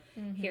alone.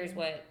 Here's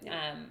what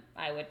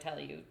I would tell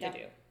you to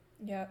do.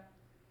 Yep.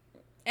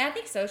 And I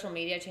think social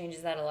media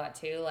changes that a lot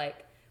too.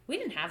 Like, we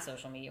didn't have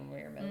social media when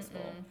we were in middle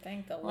school.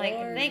 Thank the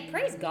Lord. Like,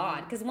 praise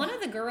God. Because one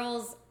of the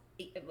girls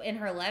in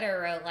her letter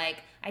wrote,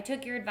 like, I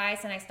took your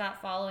advice and I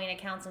stopped following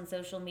accounts on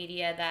social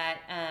media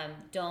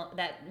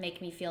that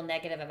make me feel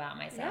negative about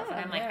myself. And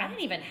I'm like, I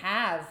didn't even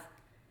have.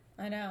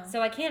 I know.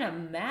 So I can't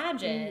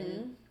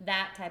imagine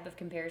that type of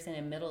comparison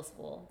in middle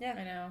school. Yeah.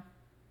 I know.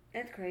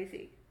 It's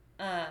crazy.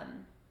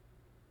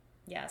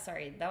 Yeah,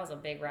 sorry, that was a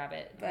big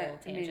rabbit hole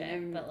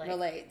tangent, but like,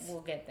 relates.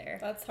 We'll get there.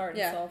 That's heart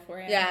and soul for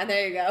you. Yeah,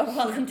 there you go.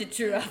 Welcome to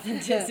True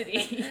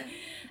Authenticity.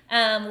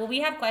 Well, we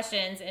have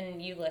questions,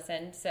 and you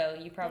listened, so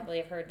you probably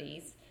have heard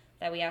these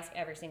that we ask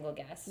every single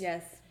guest.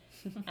 Yes.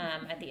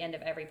 At the end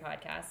of every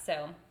podcast.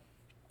 So,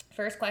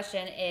 first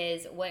question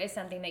is, what is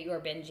something that you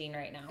are binging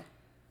right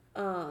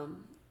now?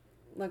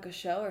 Like a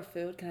show or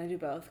food? Can I do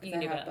both? You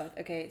can do both.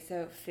 Okay,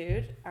 so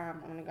food.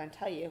 I'm gonna go and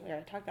tell you. We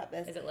already talked about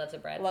this. Is it loaves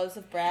of bread? Loaves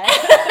of bread.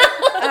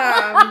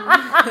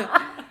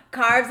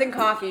 Carbs and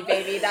coffee,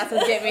 baby. That's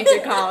what's getting me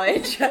through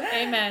college.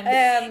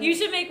 Amen. You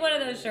should make one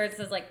of those shirts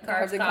that's like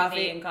carbs,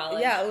 coffee, in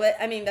college. Yeah,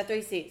 I mean the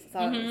 3 C's. That's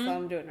all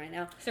I'm doing right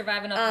now.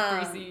 Surviving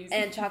off the 3 C's.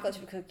 And chocolate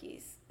chip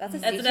cookies. That's a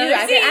C too. Another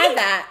I C. can add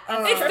that.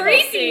 It's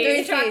 3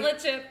 C's. Chocolate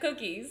chip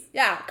cookies.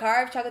 Yeah,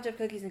 carbs, chocolate chip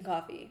cookies, and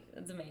coffee.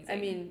 That's amazing. I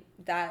mean,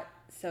 that's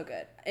so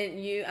good.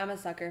 And I'm a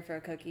sucker for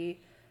a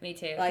cookie. Me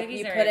too. Like, cookies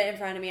you put it in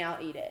front of me,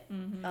 I'll eat it.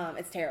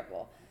 It's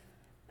terrible.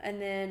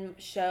 And then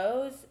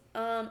shows.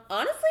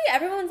 Honestly,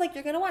 everyone's like,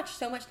 you're going to watch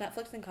so much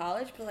Netflix in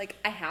college, but like,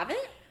 I haven't.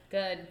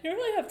 Good. You don't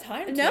really have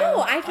time to.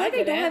 No, I feel like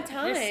I don't have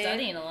time. You're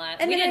studying a lot.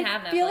 And we then didn't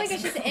have Netflix. I feel like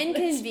it's just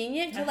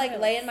inconvenient to like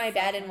lay in my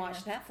bed and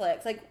watch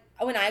Netflix. Like,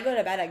 when I go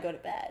to bed, I go to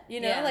bed. You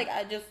know, Yeah. like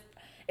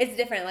it's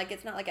different. Like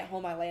it's not like at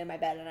home I lay in my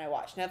bed and I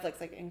watch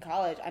Netflix. Like in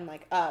college, I'm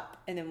like up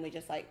and then we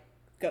just like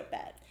go to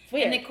bed. It's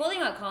weird. And the cool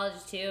thing about college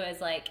too is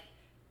like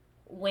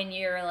when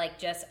you're like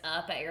just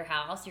up at your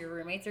house, your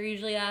roommates are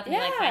usually up and you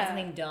like find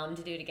something dumb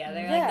to do together.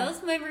 Yeah. Like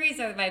those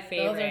memories are my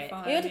favorite. Those are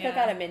fun. We went to cook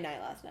out at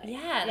midnight last night.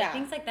 Yeah,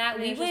 things like that.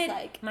 And We it was would just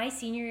like, my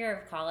senior year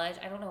of college.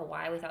 I don't know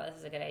why we thought this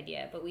was a good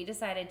idea, but we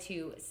decided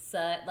to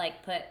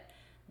put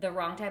the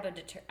wrong type of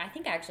detergent. I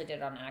think I actually did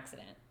it on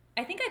accident.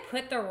 I think I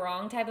put the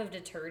wrong type of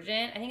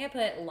detergent. I think I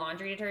put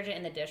laundry detergent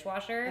in the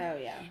dishwasher. Oh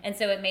yeah. And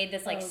so it made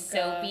this like Oh,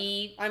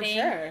 soapy I'm thing.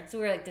 sure. So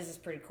we were like, this is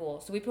pretty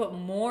cool. So we put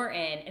more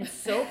in and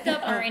soaked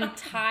up our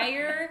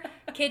entire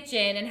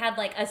kitchen and had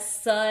like a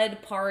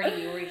sud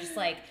party where we just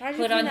like How'd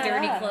you put on clean that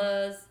dirty up?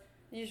 clothes.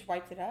 You just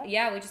wiped it up.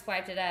 Yeah, we just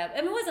wiped it up.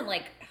 I mean, it wasn't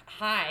like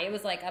high. It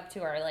was like up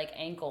to our like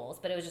ankles,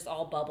 but it was just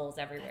all bubbles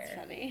everywhere. That's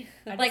funny.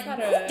 I Like, just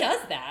who had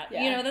does that?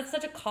 Yeah. You know, that's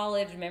such a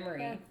college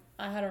memory. Yeah.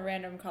 I had a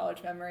random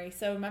college memory.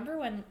 So remember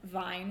when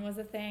Vine was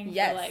a thing?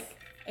 Yes. For like,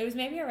 it was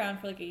maybe around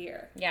for like a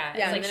year. Yeah, Yeah,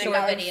 it's and like then it short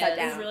got, like, videos. shut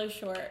It was down. really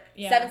short.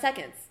 Yeah. 7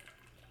 seconds.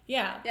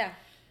 Yeah. Yeah.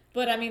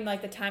 But I mean,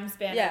 like the time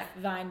span Yeah.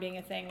 of Vine being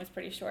a thing was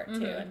pretty short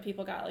too, Mhm. and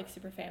people got like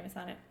super famous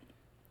on it.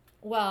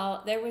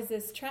 Well, there was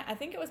this trend. I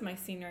think it was my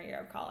senior year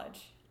of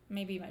college,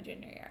 maybe my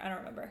junior year. I don't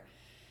remember.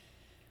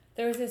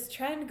 There was this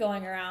trend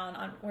going around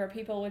on where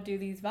people would do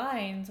these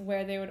Vines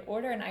where they would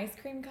order an ice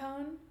cream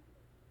cone,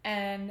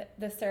 and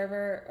the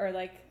server or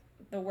like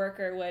the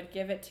worker would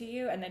give it to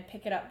you and then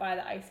pick it up by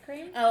the ice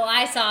cream. Oh,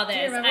 I saw this.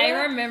 you remember I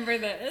that? remember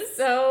this.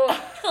 So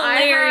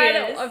I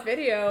Hilarious. had a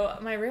video.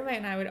 My roommate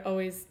and I would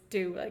always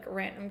do like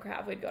random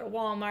crap. We'd go to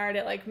Walmart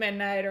at like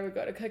midnight, or we'd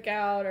go to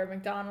Cookout or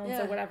McDonald's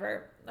Yeah. or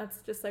whatever. That's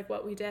just like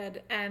what we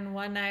did. And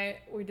one night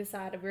we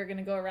decided we were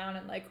gonna go around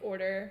and like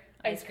order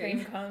ice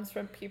cream cones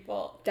from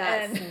people.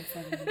 That's And so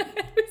funny.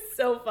 it was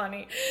so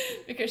funny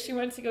because she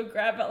went to go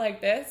grab it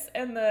like this,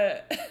 and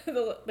the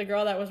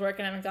girl that was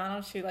working at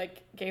McDonald's, she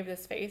like gave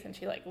this face and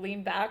she like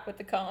leaned back with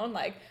the cone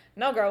like,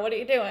 "No, girl, what are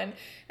you doing?"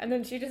 And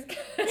then she just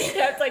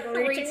kept like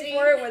reaching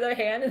for it with her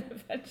hand, and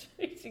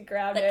eventually she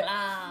grabbed it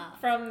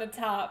from the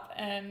top.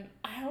 And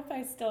I hope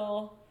I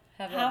still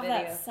have that video.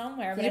 that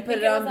somewhere. Did But you I put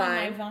think it was on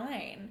my Vine?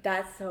 Vine.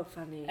 That's so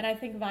funny. And I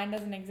think Vine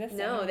doesn't exist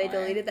No, anymore. they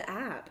deleted the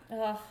app.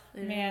 Ugh,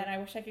 man, I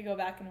wish I could go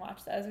back and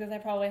watch those because I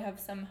probably have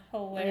some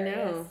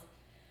hilarious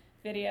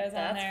videos on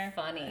That's there.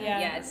 funny. Yeah.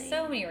 Yeah, it's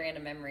so many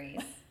random memories.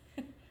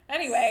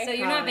 Anyway, So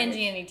you're not college.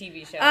 binging any TV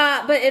shows.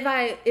 But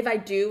if I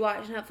do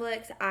watch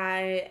Netflix,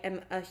 I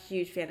am a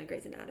huge fan of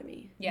Grey's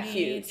Anatomy. Yeah. Me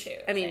Huge. too.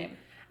 I mean, Same.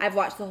 I've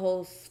watched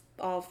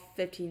all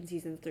 15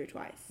 seasons through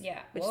twice. Yeah.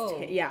 Which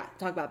Whoa. is, yeah,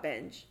 talk about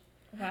binge.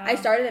 wow. I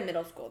started in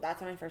middle school.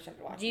 That's when I first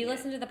started watching. Do you it.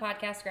 listen to the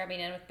podcast Grabbing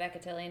In with Becca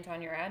Tilley and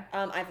Tanya Rad?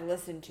 I've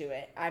listened to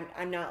it.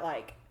 I'm not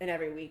like an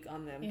every week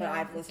on them, but Yeah.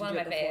 I've It's listened one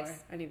to of it my before. faves.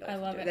 I need to I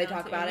listen love to it. it. They now,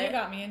 talk too. about You it.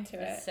 got me into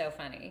it. It's so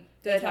funny.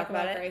 Do they talk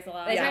about it? Grey's a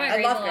lot. They Yeah, talk I about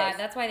Grey's love a lot. Grey's.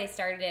 That's why they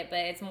started it, but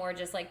it's more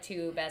just like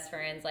two best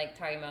friends like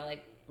talking about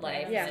like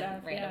life Random and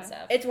stuff, random yeah.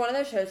 stuff. It's one of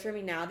those shows for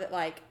me now that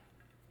like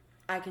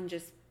I can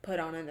just put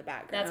on in the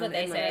background. That's what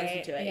they and, like, say.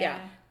 Listen to it. Yeah.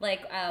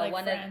 Like, Like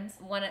Friends.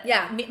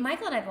 Yeah.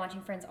 Michael and I have been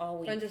watching Friends all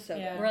week. Friends is so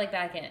Yeah. good. We're like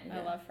back in.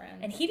 I love Friends.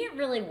 And he didn't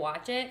really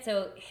watch it,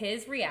 so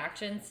his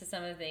reactions to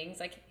some of the things,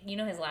 like you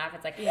know his laugh,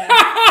 it's like Yeah.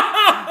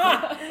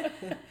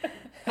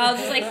 I'll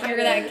just like hear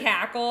that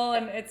cackle,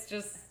 and it's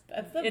just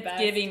That's the it's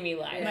best. giving me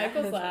life.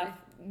 Michael's That's laugh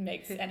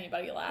makes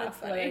anybody laugh, That's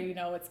funny. whether you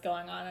know what's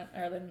going on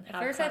or then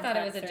At first, I thought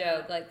it was a context or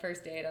joke, like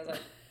first date. I was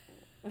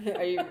like,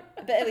 Are you?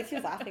 But at least he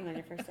was laughing on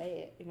your first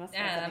date. You must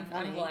have yeah, something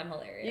funny. I'm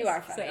hilarious. You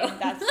are funny. So.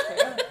 That's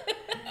true.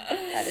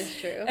 That is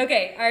true.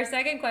 Okay, our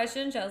second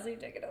question, Chelsea,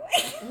 take it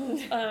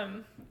away. not.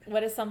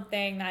 What is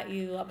something that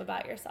you love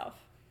about yourself?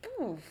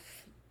 Oof.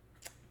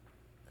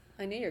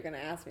 I knew you were gonna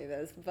ask me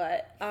this,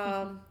 but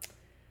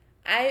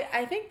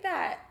I think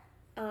that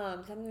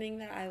something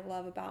that I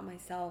love about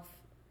myself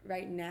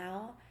right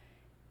now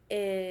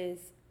is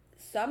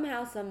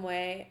somehow, some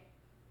way,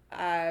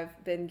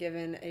 I've been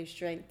given a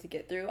strength to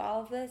get through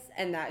all of this,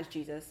 and that is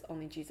Jesus,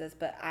 only Jesus.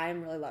 But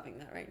I'm really loving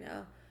that right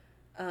now,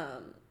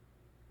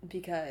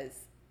 because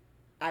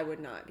I would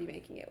not be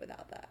making it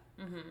without that.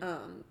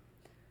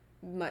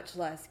 Much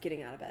less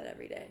getting out of bed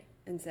every day.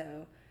 And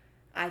so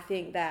I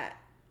think that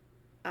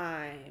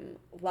I'm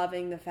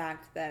loving the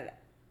fact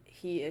that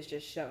he is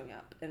just showing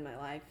up in my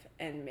life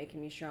and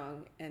making me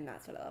strong, and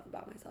that's what I love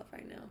about myself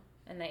right now.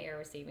 And that you're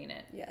receiving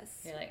it.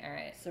 Yes. You're like, all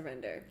right,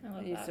 Surrender. I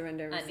love You that.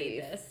 surrender, I receive.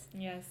 need this.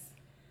 Yes.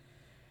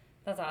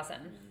 That's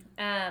awesome.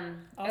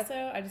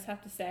 Also, I just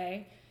have to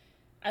say,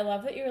 I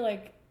love that you're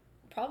like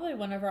probably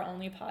one of our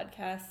only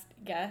podcast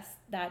guests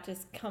that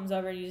just comes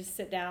over, you just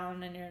sit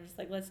down and you're just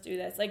like, let's do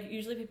this. Like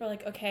usually people are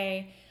like,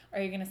 okay, are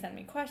you going to send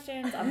me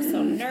questions? I'm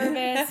so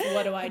nervous.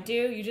 What do I do?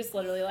 You just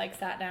literally like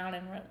sat down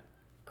and were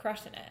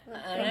crushing it.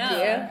 I Thank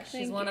know. you. She's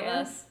Thank one of you.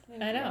 us.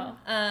 I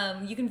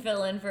know. You can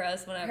fill in for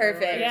us whenever.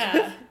 Perfect.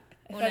 Yeah.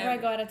 If Whenever. ever I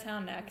go out of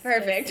town next.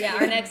 Perfect. Yeah,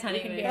 our next You can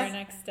honeymoon. be our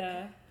next.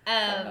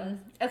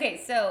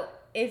 Okay, so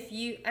if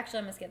you actually,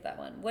 I'm gonna skip that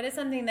one. What is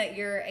something that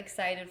you're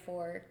excited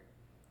for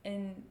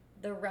in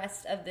the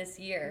rest of this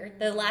year,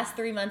 the last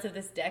 3 months of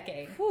this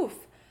decade?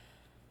 Oof.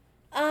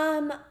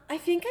 I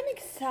think I'm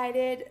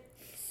excited.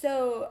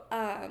 So,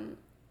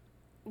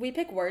 we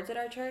pick words at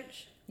our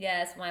church.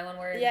 Yes, my one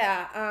word.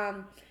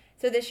 Yeah.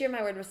 So this year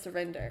my word was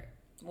surrender.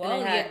 Well,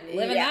 you're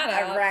living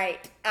that out.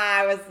 Right.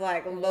 I was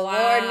like, the Wow.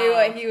 Lord knew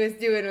what he was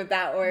doing with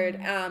that word.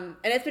 And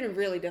it's been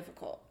really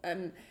difficult.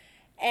 And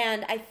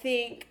I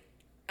think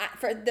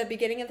for the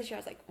beginning of this year, I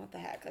was like, what the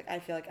heck? Like, I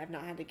feel like I've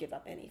not had to give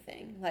up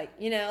anything. Like,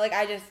 like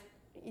I just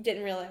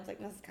didn't realize, I was like,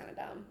 this is kind of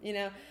dumb,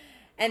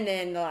 And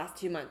then the last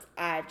 2 months,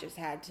 I've just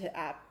had to,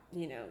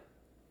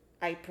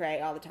 I pray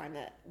all the time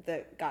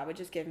that God would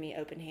just give me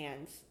open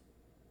hands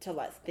to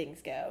let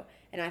things go.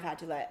 And I've had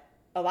to let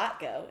a lot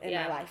go in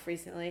my life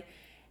recently.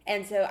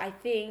 And so I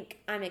think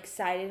I'm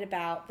excited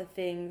about the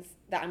things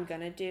that I'm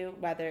going to do,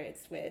 whether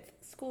it's with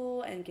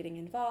school and getting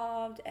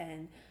involved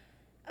and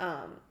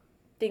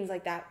things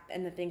like that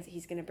and the things that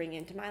he's going to bring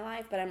into my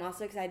life. But I'm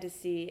also excited to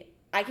see,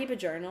 I keep a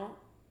journal.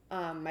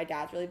 My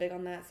dad's really big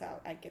on that, so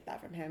I get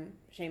that from him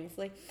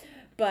shamelessly.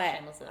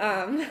 But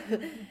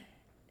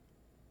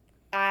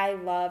I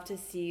love to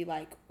see,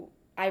 like,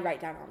 I write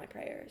down all my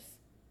prayers.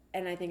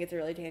 And I think it's a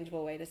really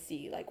tangible way to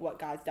see, like, what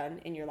God's done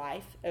in your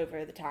life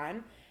over the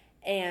time.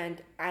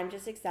 And I'm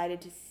just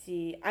excited to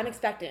see, I'm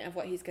expectant of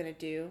what he's going to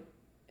do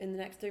in the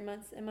next 3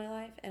 months in my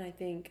life. And I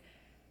think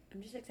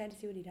I'm just excited to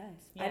see what he does.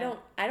 Yeah.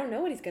 I don't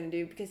know what he's going to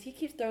do because he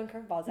keeps throwing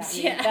curveballs at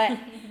me. Yeah.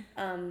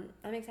 But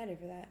I'm excited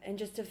for that. And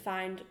just to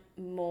find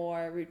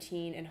more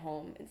routine and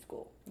home in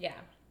school. Yeah,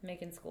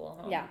 making school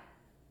home. Yeah.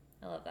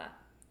 I love that.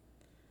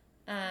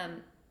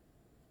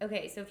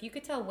 Okay, so if you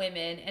could tell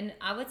women, and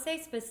I would say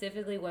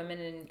specifically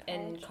women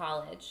in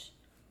college,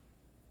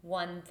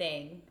 one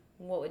thing,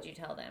 what would you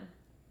tell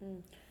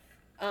them?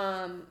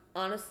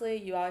 Honestly,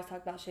 you always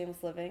talk about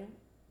shameless living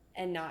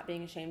and not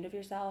being ashamed of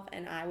yourself,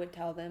 and I would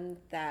tell them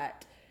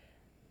that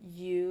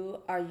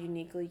you are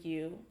uniquely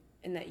you,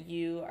 and that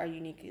you are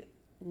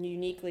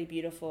uniquely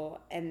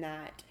beautiful, and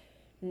that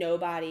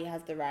nobody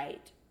has the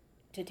right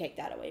to take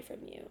that away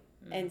from you.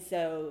 And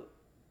so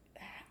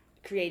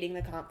creating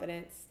the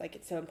confidence, like,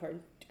 it's so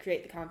important to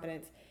create the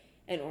confidence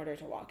in order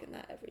to walk in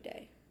that every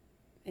day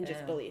and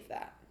just believe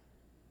that.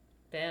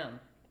 Boom.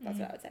 That's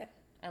what I would say.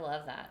 I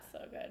love that. So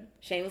good.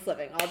 Shameless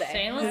living all day.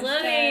 Shameless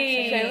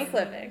living. Shameless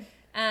living.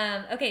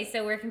 Okay,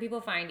 so where can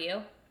people find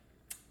you?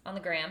 On the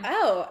gram.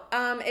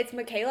 It's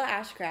Michaela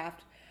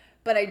Ashcraft,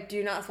 but I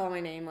do not spell my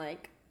name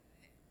like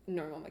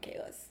normal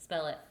Michaela's.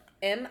 Spell it.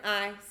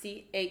 Michaela.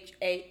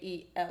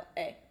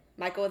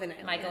 Michael with an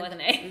A. Michael with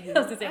an A. Mm-hmm. I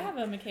was gonna say, I have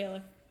a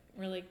Michaela,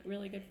 really,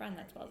 really good friend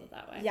that spells it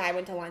that way. Yeah, I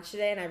went to lunch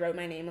today and I wrote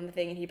my name on the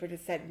thing and he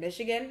just said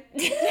Michigan.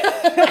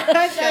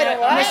 I said,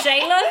 what?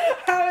 Michaela?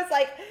 I was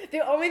like,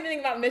 the only thing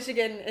about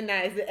Michigan in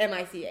that is the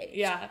M-I-C-H.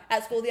 Yeah.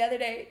 At school the other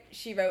day,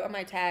 she wrote on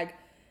my tag,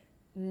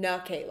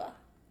 Nakayla.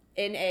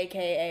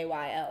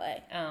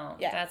 Nakayla. Oh,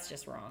 Yeah. that's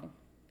just wrong.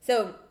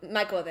 So,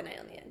 Michael with an A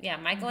on the end. Yeah,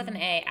 Michael with an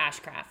A,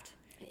 Ashcraft.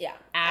 Yeah.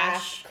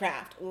 Ash-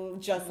 Ashcraft.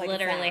 Just like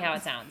Literally it how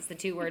sounds. it sounds. The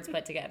two words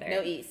put together.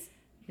 No E's.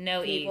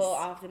 No E's. People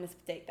often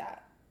mistake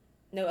that.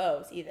 No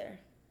O's either.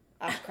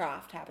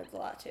 Ashcraft happens a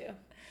lot too.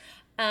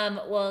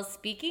 Well,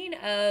 speaking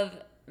of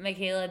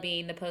Michaela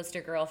being the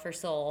poster girl for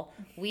Soul,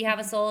 we have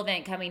a Soul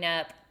event coming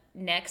up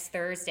next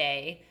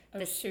Thursday.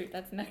 Oh, shoot,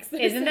 that's next.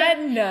 Isn't that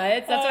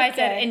nuts? That's why I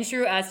said Okay. in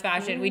true us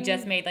fashion. We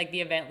just made like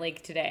the event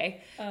link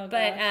today. Oh,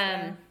 but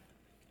gosh,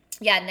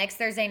 yeah, next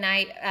Thursday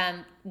night,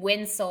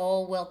 when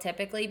Soul will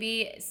typically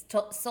be,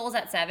 Soul's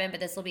at 7, but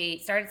this will be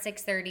start at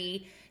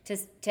 6:30 to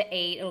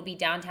 8. It'll be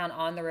downtown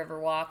on the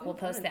Riverwalk. We'll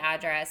post the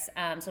address,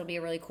 so it'll be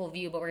a really cool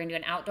view. But we're gonna do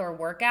an outdoor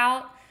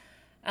workout,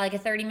 like a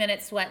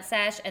 30-minute sweat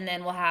sesh, and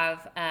then we'll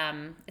have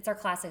it's our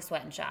classic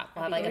sweat and shop.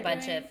 We'll have like a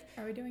bunch of.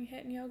 Are we doing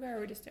HIIT and yoga, or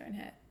are we just doing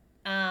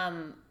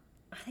HIIT?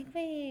 I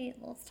think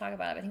let's talk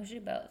about it. I think we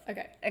should do both.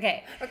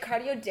 Okay. A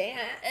cardio dance.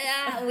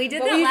 Yeah, we did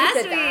But that we just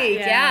last did that. week.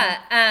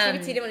 Yeah. She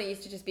could see it when it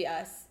used to just be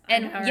us.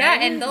 And I know, yeah,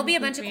 right? and there'll be a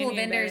bunch of Me cool and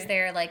you, vendors babe.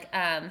 there. Like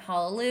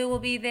Hallelujah will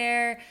be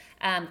there,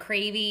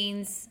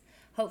 Cravings,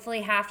 hopefully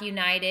Half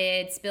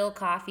United, Spill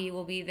Coffee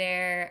will be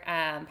there,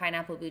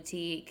 Pineapple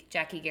Boutique,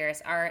 Jackie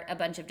Garris Art, a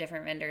bunch of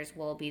different vendors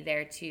will be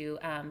there to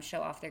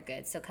show off their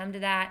goods. So come to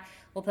that.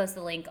 We'll post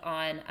the link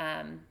on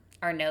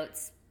our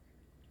notes,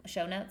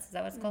 show notes. Is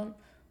that what it's called?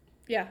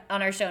 Yeah.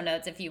 On our show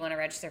notes if you want to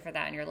register for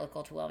that and you're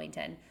local to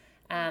Wilmington.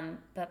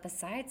 But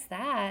besides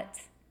that,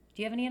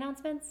 do you have any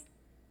announcements?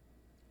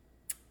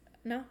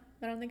 No,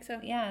 I don't think so.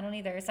 Yeah, I don't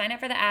either. Sign up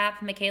for the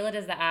app. Michaela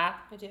does the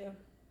app. I do.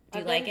 Do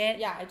you like it?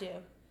 Yeah, I do.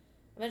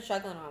 I've been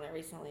struggling on it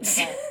recently,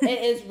 but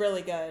it is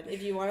really good.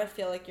 If you want to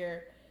feel like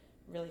you're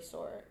really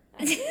sore.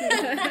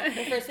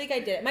 The first week I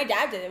did it. My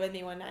dad did it with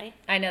me one night.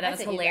 I know, that I was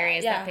sent you that.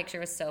 hilarious. Yeah. That picture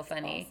was so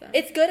funny. Awesome.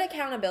 It's good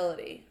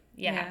accountability.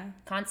 Yeah. Yeah.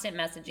 Constant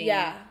messaging.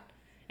 Yeah.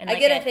 And I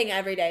like get a thing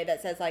every day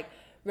that says, like,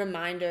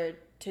 reminder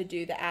to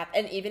do the app.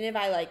 And even if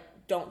I, like,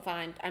 don't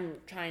find, I'm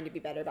trying to be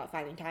better about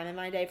finding time in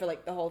my day for,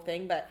 like, the whole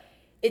thing, but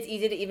it's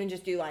easy to even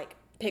just do, like,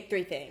 pick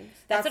 3 things.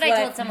 That's what I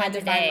told I've someone had to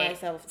today. find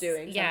myself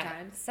doing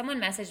sometimes. Someone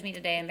messaged me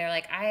today and they're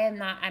like,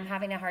 I'm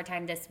having a hard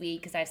time this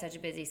week because I have such a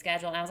busy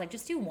schedule. And I was like,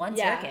 just do one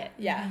circuit.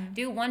 Yeah.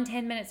 Do one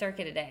 10-minute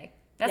circuit a day.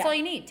 That's all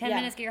you need. 10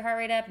 minutes, get your heart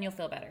rate up, and you'll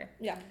feel better.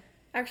 Yeah.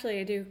 Actually,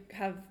 I do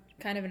have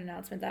kind of an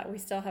announcement that we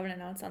still haven't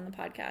announced on the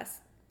podcast.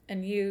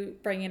 And you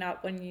bringing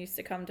up when you used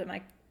to come to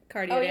my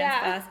cardio dance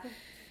class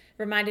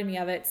reminded me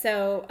of it.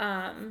 So,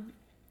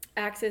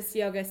 Axis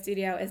Yoga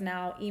Studio is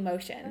now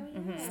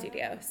Emotion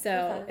Studio.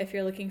 So if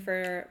you're looking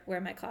for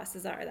where my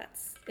classes are,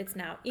 it's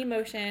now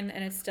Emotion,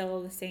 and it's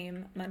still the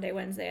same Monday,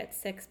 Wednesday at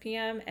 6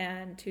 p.m.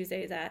 and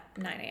Tuesdays at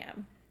 9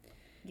 a.m.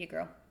 Yeah,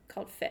 girl.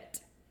 Called Fit.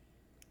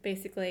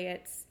 Basically,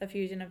 it's a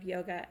fusion of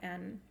yoga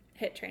and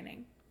HIIT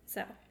training.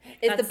 So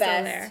it's the still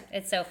best. there.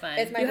 It's so fun.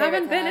 It's my You favorite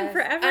haven't been in class.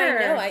 forever.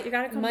 I know. You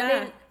gotta come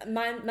back.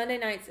 Monday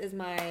nights is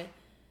my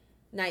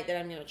night that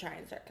I'm gonna try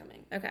and start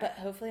coming. Okay. But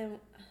hopefully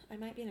I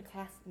might be in a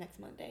class next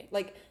Monday.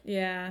 Like,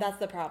 Yeah. that's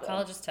the problem.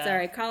 College is tough.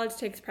 Sorry, college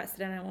takes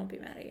precedent. I won't be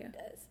mad at you. It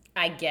does.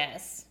 I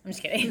guess. I'm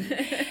just kidding.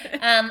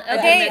 I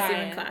Okay. miss you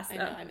in class, I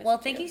know, though. I miss Well,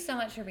 you thank too. you so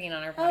much for being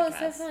on our Oh,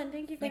 podcast. it's so fun.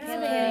 Thank you for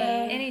Michaela,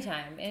 having me.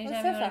 anytime so you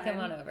want to fun. come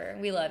on over.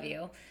 We love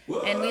you.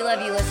 And we love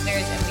you,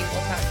 listeners, and we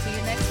will talk to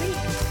you next week.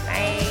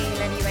 Bye.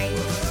 Love you,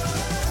 bye.